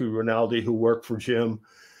sergeant, Rocky Rinaldi, who worked for Jim,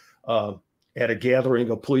 at a gathering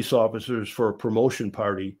of police officers for a promotion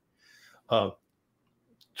party,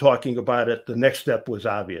 talking about it, the next step was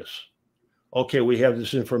obvious. Okay, we have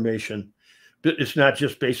this information. It's not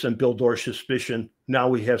just based on Bill Dorsch's suspicion. Now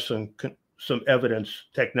we have some evidence,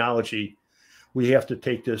 technology. We have to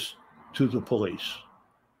take this to the police.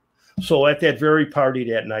 So at that very party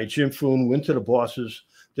that night, Jim Froon went to the bosses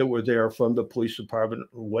that were there from the police department,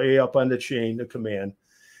 way up on the chain of command.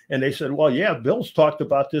 And they said, well, yeah, Bill's talked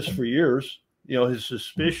about this for years, you know, his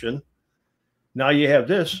suspicion. Now you have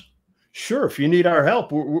this. Sure, if you need our help,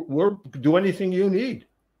 we'll do anything you need.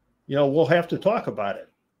 You know, we'll have to talk about it.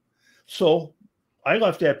 So I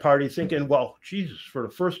left that party thinking, well, Jesus, for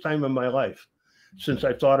the first time in my life, since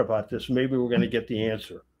I thought about this, maybe we're going to get the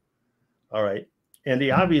answer. All right. And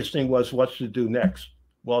the obvious thing was, what's to do next?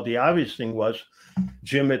 Well, the obvious thing was,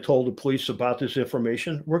 Jim had told the police about this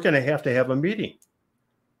information. We're going to have a meeting.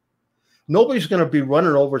 Nobody's going to be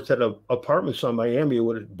running over to the apartments on Miami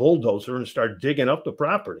with a bulldozer and start digging up the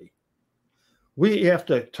property. We have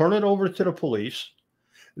to turn it over to the police.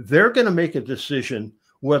 They're going to make a decision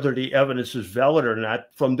whether the evidence is valid or not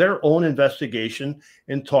from their own investigation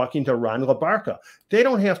and talking to Ron LaBarca. They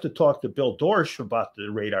don't have to talk to Bill Dorsch about the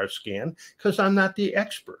radar scan because I'm not the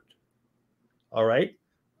expert. All right?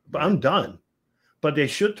 But I'm done. But they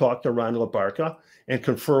should talk to Ron LaBarca and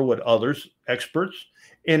confer with others, experts.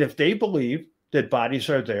 And if they believe that bodies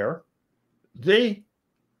are there, they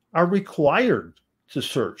are required to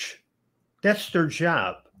search. That's their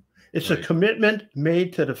job. It's a commitment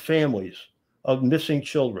made to the families of missing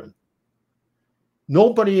children.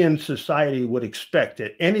 Nobody in society would expect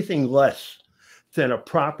that anything less than a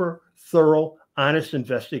proper, thorough, honest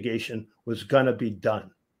investigation was going to be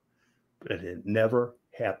done. But it never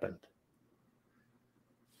happened.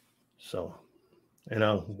 So, you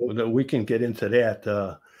know, we can get into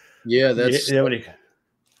that. Yeah, that's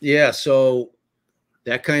yeah. So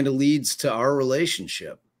that kind of leads to our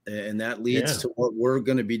relationship, and that leads to what we're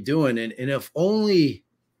going to be doing. And if only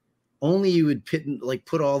you would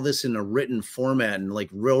put all this in a written format and like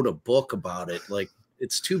wrote a book about it. Like,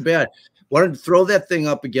 it's too bad. Why don't you throw that thing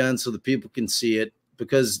up again so that people can see it?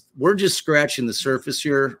 Because we're just scratching the surface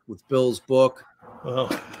here with Bill's book. Well,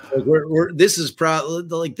 like this is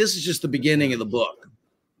just the beginning of the book.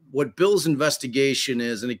 What Bill's investigation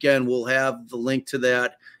is, and again, we'll have the link to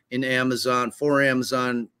that in Amazon. For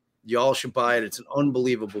Amazon, y'all should buy it. It's an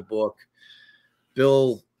unbelievable book.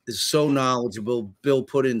 Bill is so knowledgeable. Bill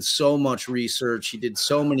put in so much research. He did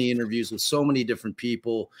so many interviews with so many different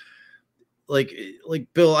people. Like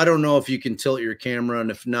Bill, I don't know if you can tilt your camera,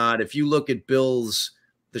 and if not, if you look at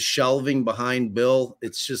the shelving behind Bill,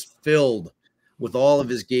 it's just filled with all of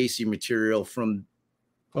his Gacy material from.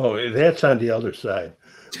 Oh, that's on the other side.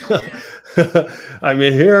 I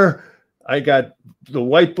mean, here I got the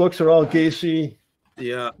white books are all Gacy.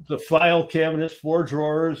 Yeah. The file cabinets, 4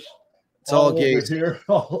 drawers. It's all Gacy. Here.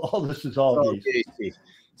 All this is all Gacy.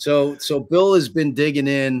 So Bill has been digging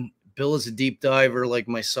in. Bill is a deep diver like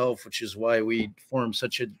myself, which is why we formed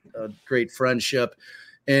such a great friendship.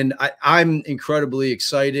 And I'm incredibly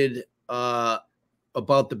excited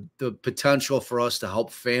about the potential for us to help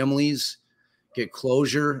families get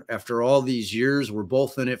closure after all these years. We're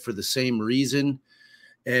both in it for the same reason.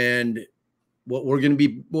 And what we're going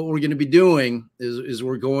to be doing is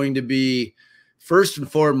we're going to be, first and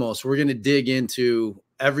foremost, we're going to dig into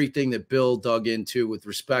everything that Bill dug into with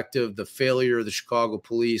respect to the failure of the Chicago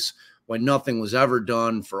police when nothing was ever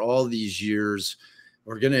done for all these years.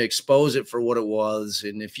 We're going to expose it for what it was.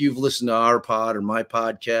 And if you've listened to our pod or my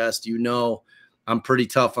podcast, you know I'm pretty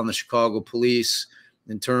tough on the Chicago police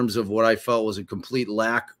in terms of what I felt was a complete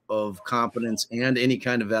lack of competence and any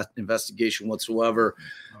kind of investigation whatsoever.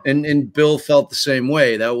 And Bill felt the same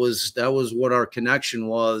way. That was what our connection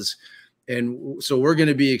was. And so we're going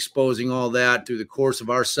to be exposing all that through the course of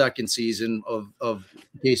our second season of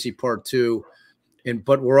Gacy Part 2.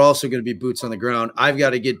 But we're also going to be boots on the ground. I've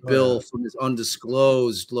got to get Bill from his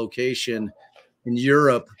undisclosed location in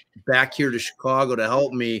Europe back here to Chicago to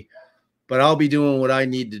help me. But I'll be doing what I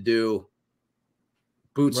need to do,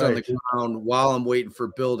 boots on the ground, while I'm waiting for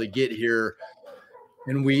Bill to get here.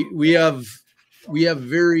 And we have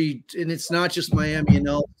very, and it's not just Miami and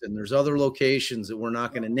Elton. There's other locations that we're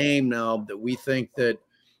not going to name now that we think that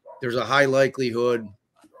there's a high likelihood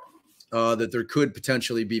that there could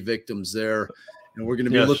potentially be victims there. And we're going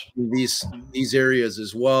to be looking at these areas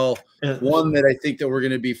as well. One that I think that we're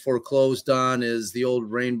going to be foreclosed on is the old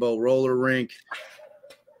Rainbow roller rink.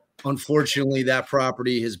 Unfortunately, that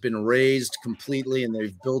property has been razed completely, and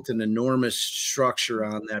they've built an enormous structure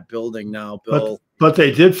on that building now, Bill. But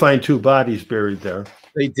they did find 2 bodies buried there.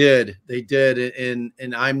 They did. And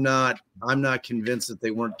I'm not convinced that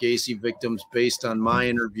they weren't Gacy victims based on my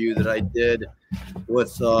interview that I did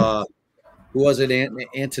with who was it,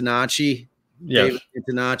 Antonacci? Yes. David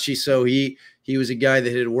Antonacci. So he was a guy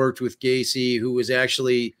that had worked with Gacy, who was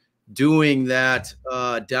actually doing that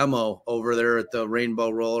demo over there at the Rainbow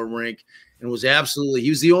Roller Rink, and was he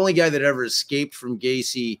was the only guy that ever escaped from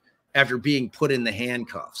Gacy after being put in the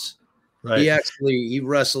handcuffs. Right. He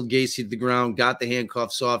wrestled Gacy to the ground, got the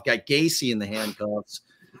handcuffs off, got Gacy in the handcuffs.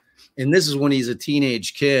 And this is when he's a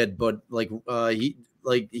teenage kid, but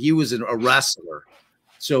he was a wrestler.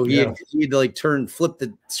 So he'd flipped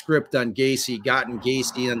the script on Gacy, gotten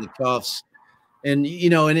Gacy in the cuffs, And, you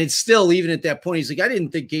know, and it's still, even at that point, he's like, I didn't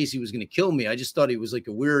think Gacy was going to kill me. I just thought he was like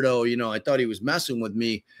a weirdo. You know, I thought he was messing with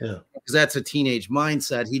me because that's a teenage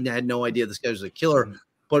mindset. He had no idea this guy was a killer.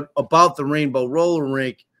 But about the Rainbow Roller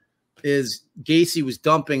Rink is Gacy was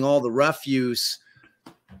dumping all the refuse,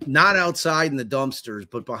 not outside in the dumpsters,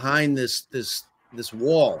 but behind this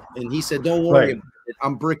wall. And he said, don't worry about it.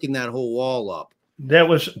 I'm bricking that whole wall up. That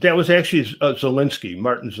was actually Zelinsky,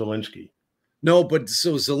 Martin Zelinsky. No, but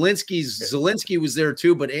so Zelinsky was there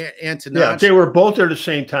too, but Antonacci. Yeah, they were both there at the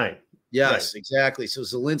same time. Yes, exactly. So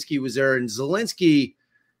Zelinsky was there, and Zelinsky,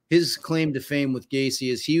 his claim to fame with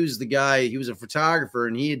Gacy is he was the guy, he was a photographer,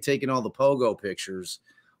 and he had taken all the pogo pictures,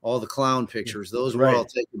 all the clown pictures. Those were all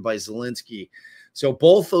taken by Zelinsky. So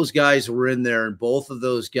both those guys were in there, and both of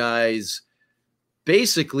those guys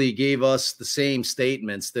basically gave us the same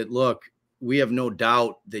statements that, look, we have no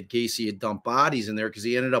doubt that Gacy had dumped bodies in there because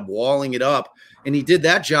he ended up walling it up, and he did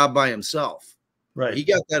that job by himself. Right. He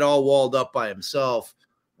got that all walled up by himself,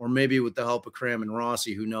 or maybe with the help of Cram and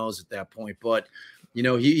Rossi, who knows at that point. But, you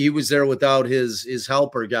know, he was there without his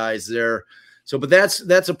helper guys there. So, but that's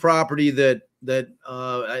a property that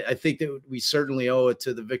I think that we certainly owe it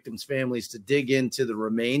to the victims' families to dig into the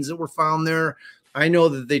remains that were found there. I know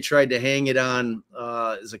that they tried to hang it on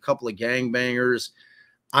as a couple of gangbangers.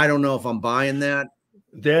 I don't know if I'm buying that.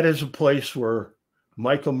 That is a place where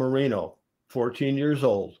Michael Marino, 14 years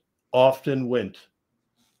old, often went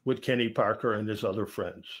with Kenny Parker and his other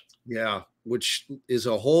friends. Yeah, which is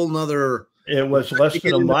a whole nother. It was less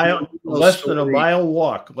than a mile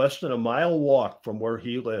walk from where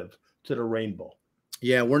he lived to the Rainbow.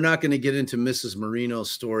 Yeah, we're not going to get into Mrs. Marino's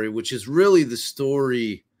story, which is really the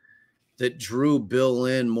story that drew Bill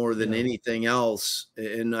in more than anything else.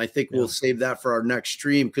 And I think we'll save that for our next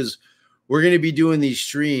stream, because we're going to be doing these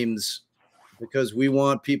streams because we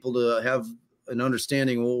want people to have an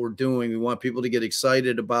understanding of what we're doing. We want people to get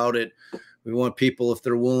excited about it. We want people, if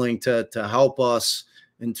they're willing to help us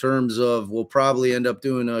in terms of, we'll probably end up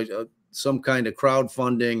doing some kind of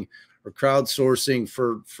crowdfunding or crowdsourcing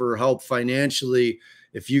for help financially.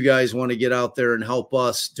 If you guys want to get out there and help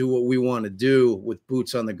us do what we want to do with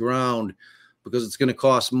boots on the ground, because it's going to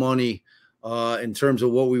cost money in terms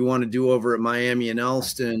of what we want to do over at Miami and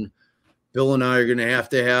Elston. Bill and I are going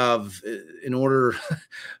to have in order,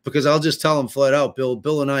 because I'll just tell them flat out,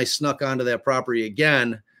 Bill and I snuck onto that property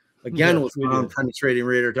again with non-penetrating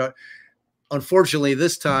radar. Unfortunately,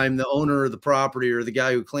 this time the owner of the property, or the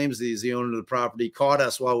guy who claims he's the owner of the property, caught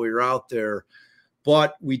us while we were out there.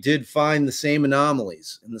 But we did find the same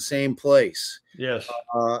anomalies in the same place. Yes.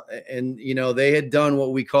 And, you know, they had done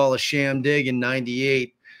what we call a sham dig in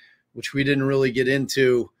 '98, which we didn't really get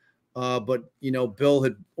into. But, you know, Bill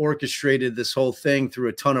had orchestrated this whole thing through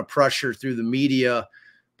a ton of pressure through the media,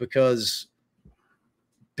 because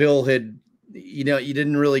Bill had, you know, you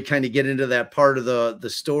didn't really kind of get into that part of the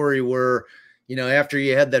story where, you know, after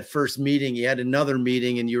you had that first meeting, you had another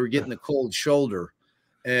meeting and you were getting the cold shoulder.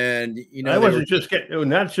 And, you know, I wasn't just getting,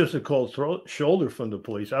 not just a cold shoulder from the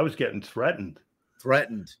police. I was getting threatened.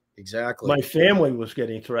 Exactly. My family was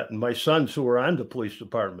getting threatened. My sons, who were on the police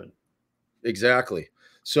department. Exactly.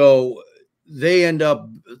 So they end up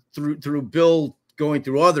through Bill going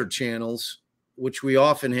through other channels, which we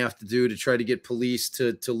often have to do to try to get police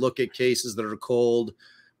to look at cases that are cold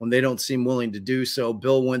when they don't seem willing to do so.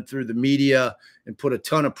 Bill went through the media and put a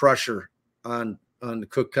ton of pressure on the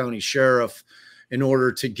Cook County Sheriff in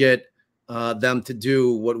order to get them to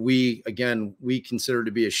do what we consider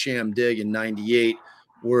to be a sham dig in '98,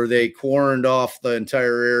 where they quarantined off the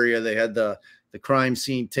entire area. They had the crime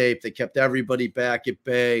scene tape. They kept everybody back at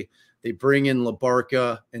bay. They bring in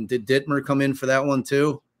LaBarca. And did Dittmer come in for that one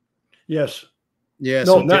too? Yes. Yeah.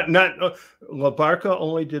 No, so not LaBarca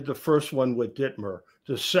only did the first one with Dittmer.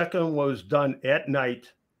 The second was done at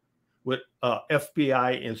night with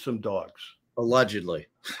FBI and some dogs. Allegedly.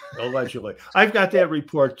 I've got that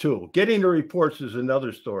report too. Getting the reports is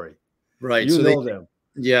another story. Right. You know them.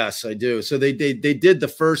 Yes, I do. So they did the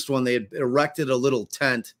first one. They had erected a little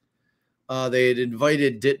tent. They had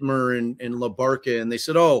invited Dittmer and LaBarca, and they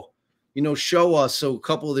said, oh, you know, show us. So a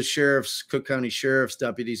couple of the Cook County Sheriff's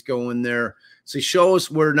deputies go in there, say, show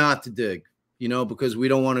us where not to dig, you know, because we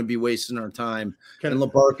don't want to be wasting our time. And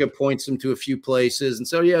LaBarca points them to a few places and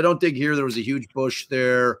so, yeah, don't dig here. There was a huge bush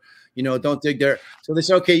there. You know, don't dig there. So they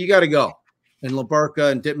say, okay, you got to go. And LaBarca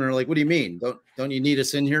and Dittmer are like, what do you mean? Don't you need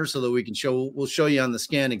us in here so that we can we'll show you on the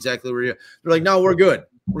scan exactly where you're. They're like, no, we're good.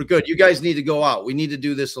 We're good. You guys need to go out. We need to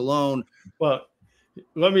do this alone. Well,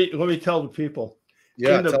 let me tell the people.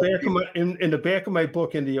 Yeah. In the back of my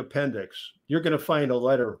book, in the appendix, you're going to find a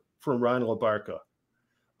letter from Ron LaBarca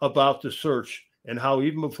about the search and how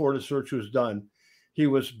even before the search was done, he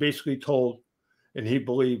was basically told, and he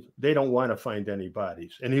believed they don't want to find any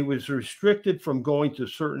bodies. And he was restricted from going to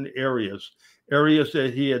certain areas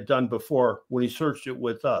that he had done before when he searched it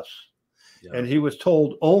with us. Yeah. And he was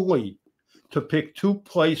told only to pick 2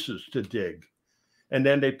 places to dig. And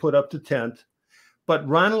then they put up the tent. But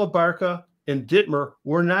Ronald Abarca and Dittmer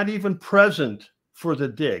were not even present for the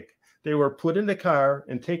dig. They were put in the car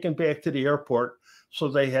and taken back to the airport, so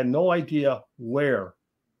they had no idea where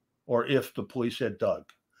or if the police had dug.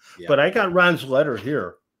 Yeah. But I got Ron's letter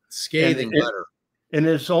here. Scathing letter. In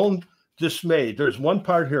his own dismay, there's one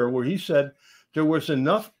part here where he said there was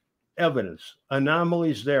enough evidence,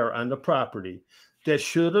 anomalies there on the property, that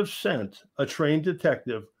should have sent a trained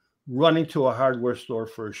detective running to a hardware store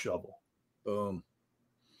for a shovel. Boom.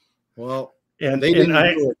 Well, and they didn't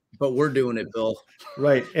do it, but we're doing it, Bill.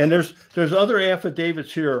 Right. And there's other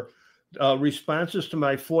affidavits here, responses to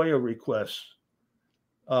my FOIA requests,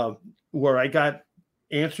 where I got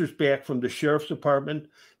answers back from the Sheriff's Department,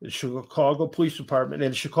 the Chicago Police Department,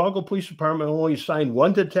 and the Chicago Police Department only assigned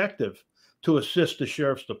 1 detective to assist the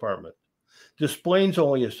Sheriff's Department. Des Plaines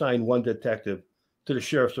only assigned 1 detective to the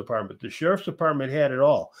Sheriff's Department. The Sheriff's Department had it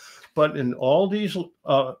all. But in all these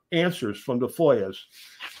answers from the FOIAs,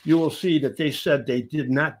 you will see that they said they did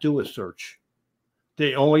not do a search.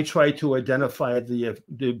 They only tried to identify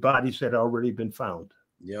the bodies that had already been found.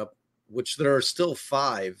 Yep. Which there are still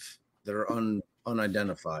 5 that are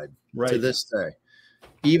unidentified to this day.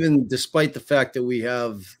 Even despite the fact that we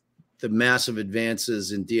have the massive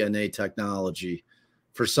advances in DNA technology,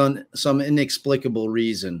 for some inexplicable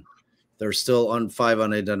reason, there's still 5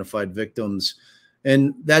 unidentified victims.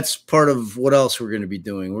 And that's part of what else we're going to be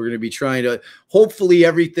doing. We're going to be trying to, hopefully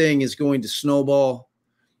everything is going to snowball.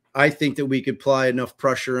 I think that we could apply enough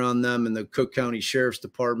pressure on them in the Cook County Sheriff's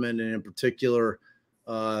Department, and in particular,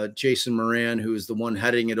 Jason Moran, who is the one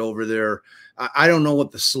heading it over there. I don't know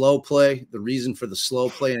what the reason for the slow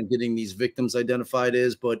play on getting these victims identified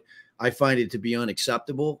is, but I find it to be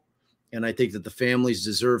unacceptable. And I think that the families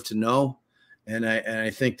deserve to know. And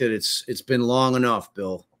I think that it's been long enough,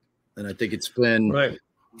 Bill. And I think it's been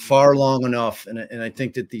far long enough. And I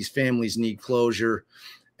think that these families need closure.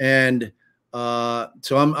 And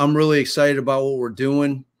so I'm really excited about what we're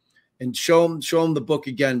doing. And show them the book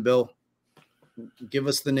again, Bill. Give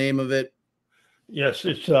us the name of it. Yes,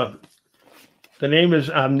 it's the name is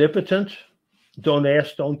Omnipotent. Don't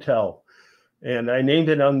ask, don't tell. And I named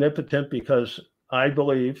it Omnipotent because I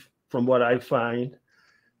believe, from what I find,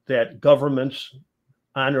 that governments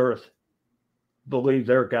on earth believe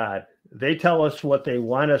they're God. They tell us what they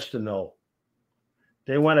want us to know.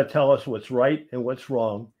 They want to tell us what's right and what's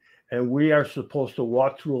wrong. And we are supposed to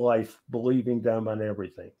walk through life believing them on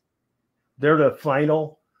everything. They're the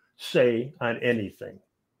final say on anything.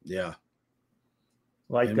 Yeah.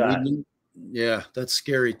 Like God. Yeah, that's a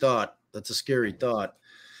scary thought. That's a scary thought.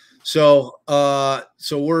 So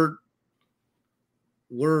we're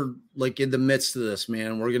like in the midst of this,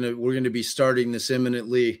 man. We're gonna be starting this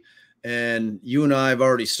imminently, and you and I have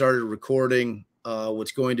already started recording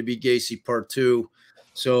what's going to be Gacy Part 2.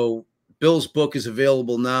 So Bill's book is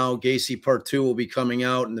available now. Gacy Part 2 will be coming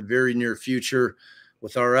out in the very near future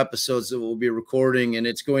with our episodes that we'll be recording, and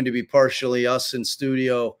it's going to be partially us in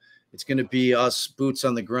studio. It's going to be us boots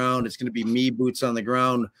on the ground. It's going to be me boots on the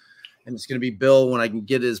ground, and it's going to be Bill when I can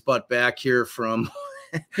get his butt back here from.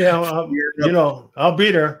 Yeah, I'll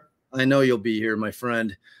be there. I know you'll be here, my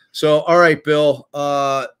friend. So, all right, Bill.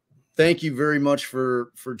 Thank you very much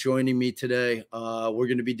for joining me today. We're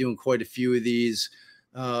going to be doing quite a few of these.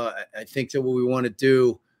 I think that what we want to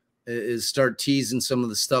do is start teasing some of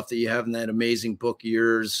the stuff that you have in that amazing book of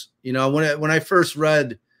yours. You know, when I first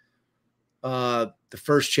read the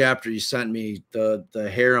first chapter you sent me,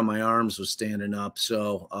 the hair on my arms was standing up.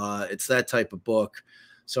 So it's that type of book.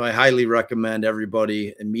 So I highly recommend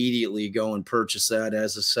everybody immediately go and purchase that.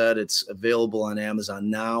 As I said, it's available on Amazon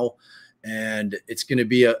now, and it's going to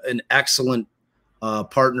be an excellent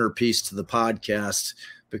partner piece to the podcast,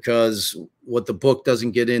 because what the book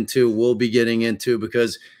doesn't get into, we'll be getting into,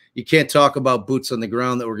 because you can't talk about boots on the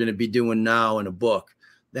ground that we're going to be doing now in a book.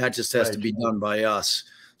 That just has to be done by us.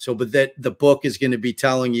 So, but that the book is going to be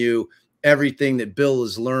telling you everything that Bill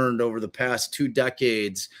has learned over the past 2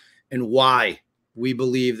 decades and why we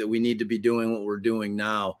believe that we need to be doing what we're doing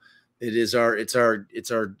now. It's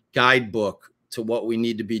our guidebook to what we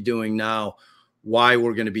need to be doing now, why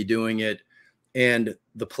we're going to be doing it, and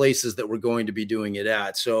the places that we're going to be doing it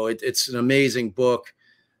at. So it's an amazing book,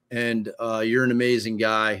 and you're an amazing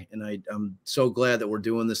guy. And I'm so glad that we're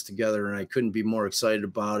doing this together, and I couldn't be more excited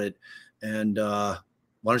about it. And why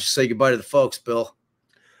don't you say goodbye to the folks, Bill?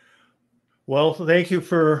 Well, thank you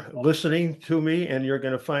for listening to me, and you're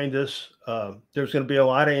going to find this. There's going to be a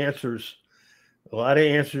lot of answers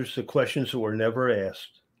to questions that were never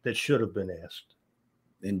asked that should have been asked.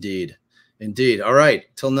 Indeed. Indeed. All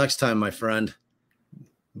right. Till next time, my friend.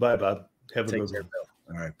 Bye, Bob. Have a Take good care, one.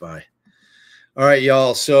 Bill. All right. Bye. All right,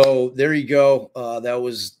 y'all. So there you go. That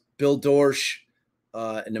was Bill Dorsch,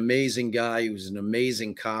 an amazing guy. He was an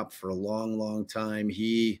amazing cop for a long, long time.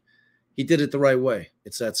 He did it the right way.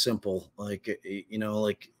 It's that simple. Like, you know,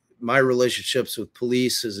 like my relationships with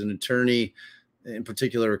police as an attorney, in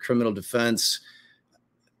particular, criminal defense.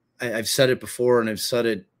 I've said it before, and I've said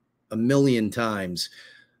it a million times.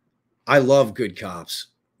 I love good cops.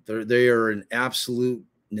 They are an absolute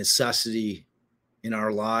necessity in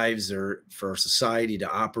our lives or for our society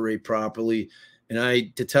to operate properly. And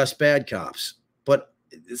I detest bad cops, but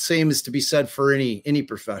the same is to be said for any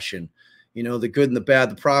profession, you know, the good and the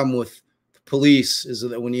bad. The problem with the police is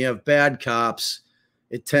that when you have bad cops,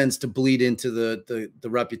 it tends to bleed into the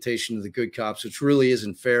reputation of the good cops, which really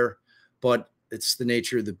isn't fair, but it's the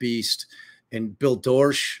nature of the beast. And Bill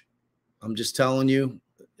Dorsch, I'm just telling you,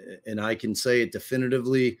 and I can say it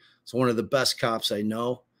definitively, is one of the best cops I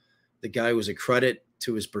know. The guy was a credit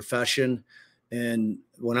to his profession. And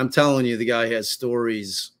when I'm telling you, the guy has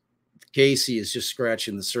stories, Gacy is just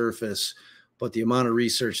scratching the surface, but the amount of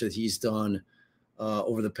research that he's done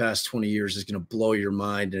over the past 20 years is going to blow your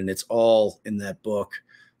mind. And it's all in that book.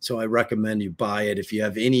 So I recommend you buy it. If you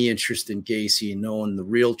have any interest in Gacy and knowing the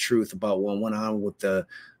real truth about what went on with the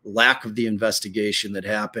lack of the investigation that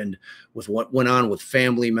happened, with what went on with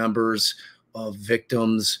family members of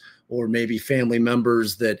victims, or maybe family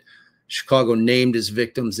members that Chicago named as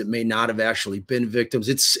victims that may not have actually been victims.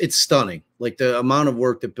 It's stunning. Like the amount of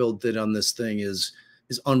work that Bill did on this thing is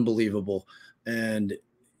unbelievable. And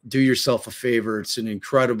do yourself a favor. It's an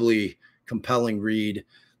incredibly compelling read.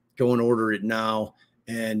 Go and order it now.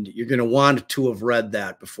 And you're going to want to have read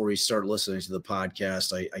that before you start listening to the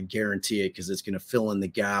podcast. I guarantee it, because it's going to fill in the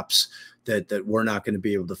gaps that we're not going to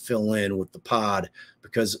be able to fill in with the pod.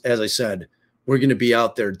 Because as I said, we're going to be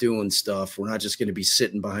out there doing stuff. We're not just going to be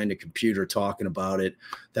sitting behind a computer talking about it.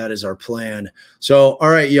 That is our plan. So, all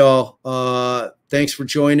right, y'all. Thanks for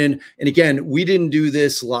joining. And again, we didn't do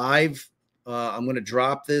this live. I'm going to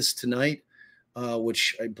drop this tonight,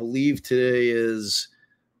 which I believe today is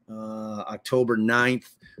October 9th.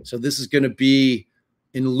 So this is going to be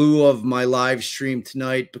in lieu of my live stream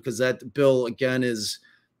tonight, because that Bill, again, is,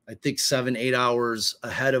 I think, 7-8 hours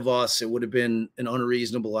ahead of us. It would have been an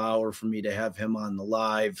unreasonable hour for me to have him on the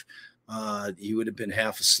live. He would have been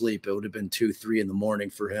half asleep. It would have been 2-3 in the morning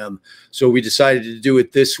for him. So we decided to do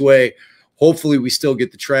it this way. Hopefully we still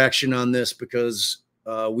get the traction on this, because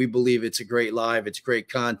we believe it's a great live. It's great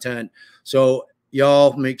content. So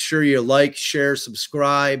y'all make sure you like, share,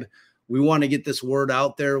 subscribe. We want to get this word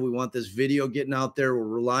out there. We want this video getting out there. We're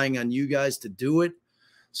relying on you guys to do it.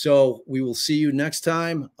 So we will see you next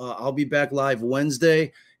time. I'll be back live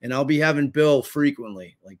Wednesday, and I'll be having Bill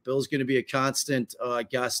frequently. Like, Bill's going to be a constant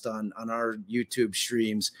guest on our YouTube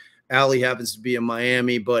streams. Allie happens to be in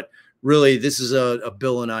Miami, but really this is a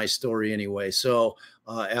Bill and I story anyway. So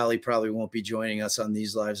Allie probably won't be joining us on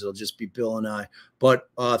these lives. It'll just be Bill and I. But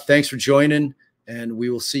thanks for joining, and we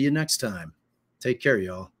will see you next time. Take care,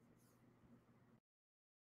 y'all.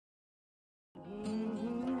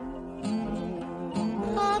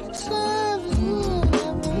 Outside.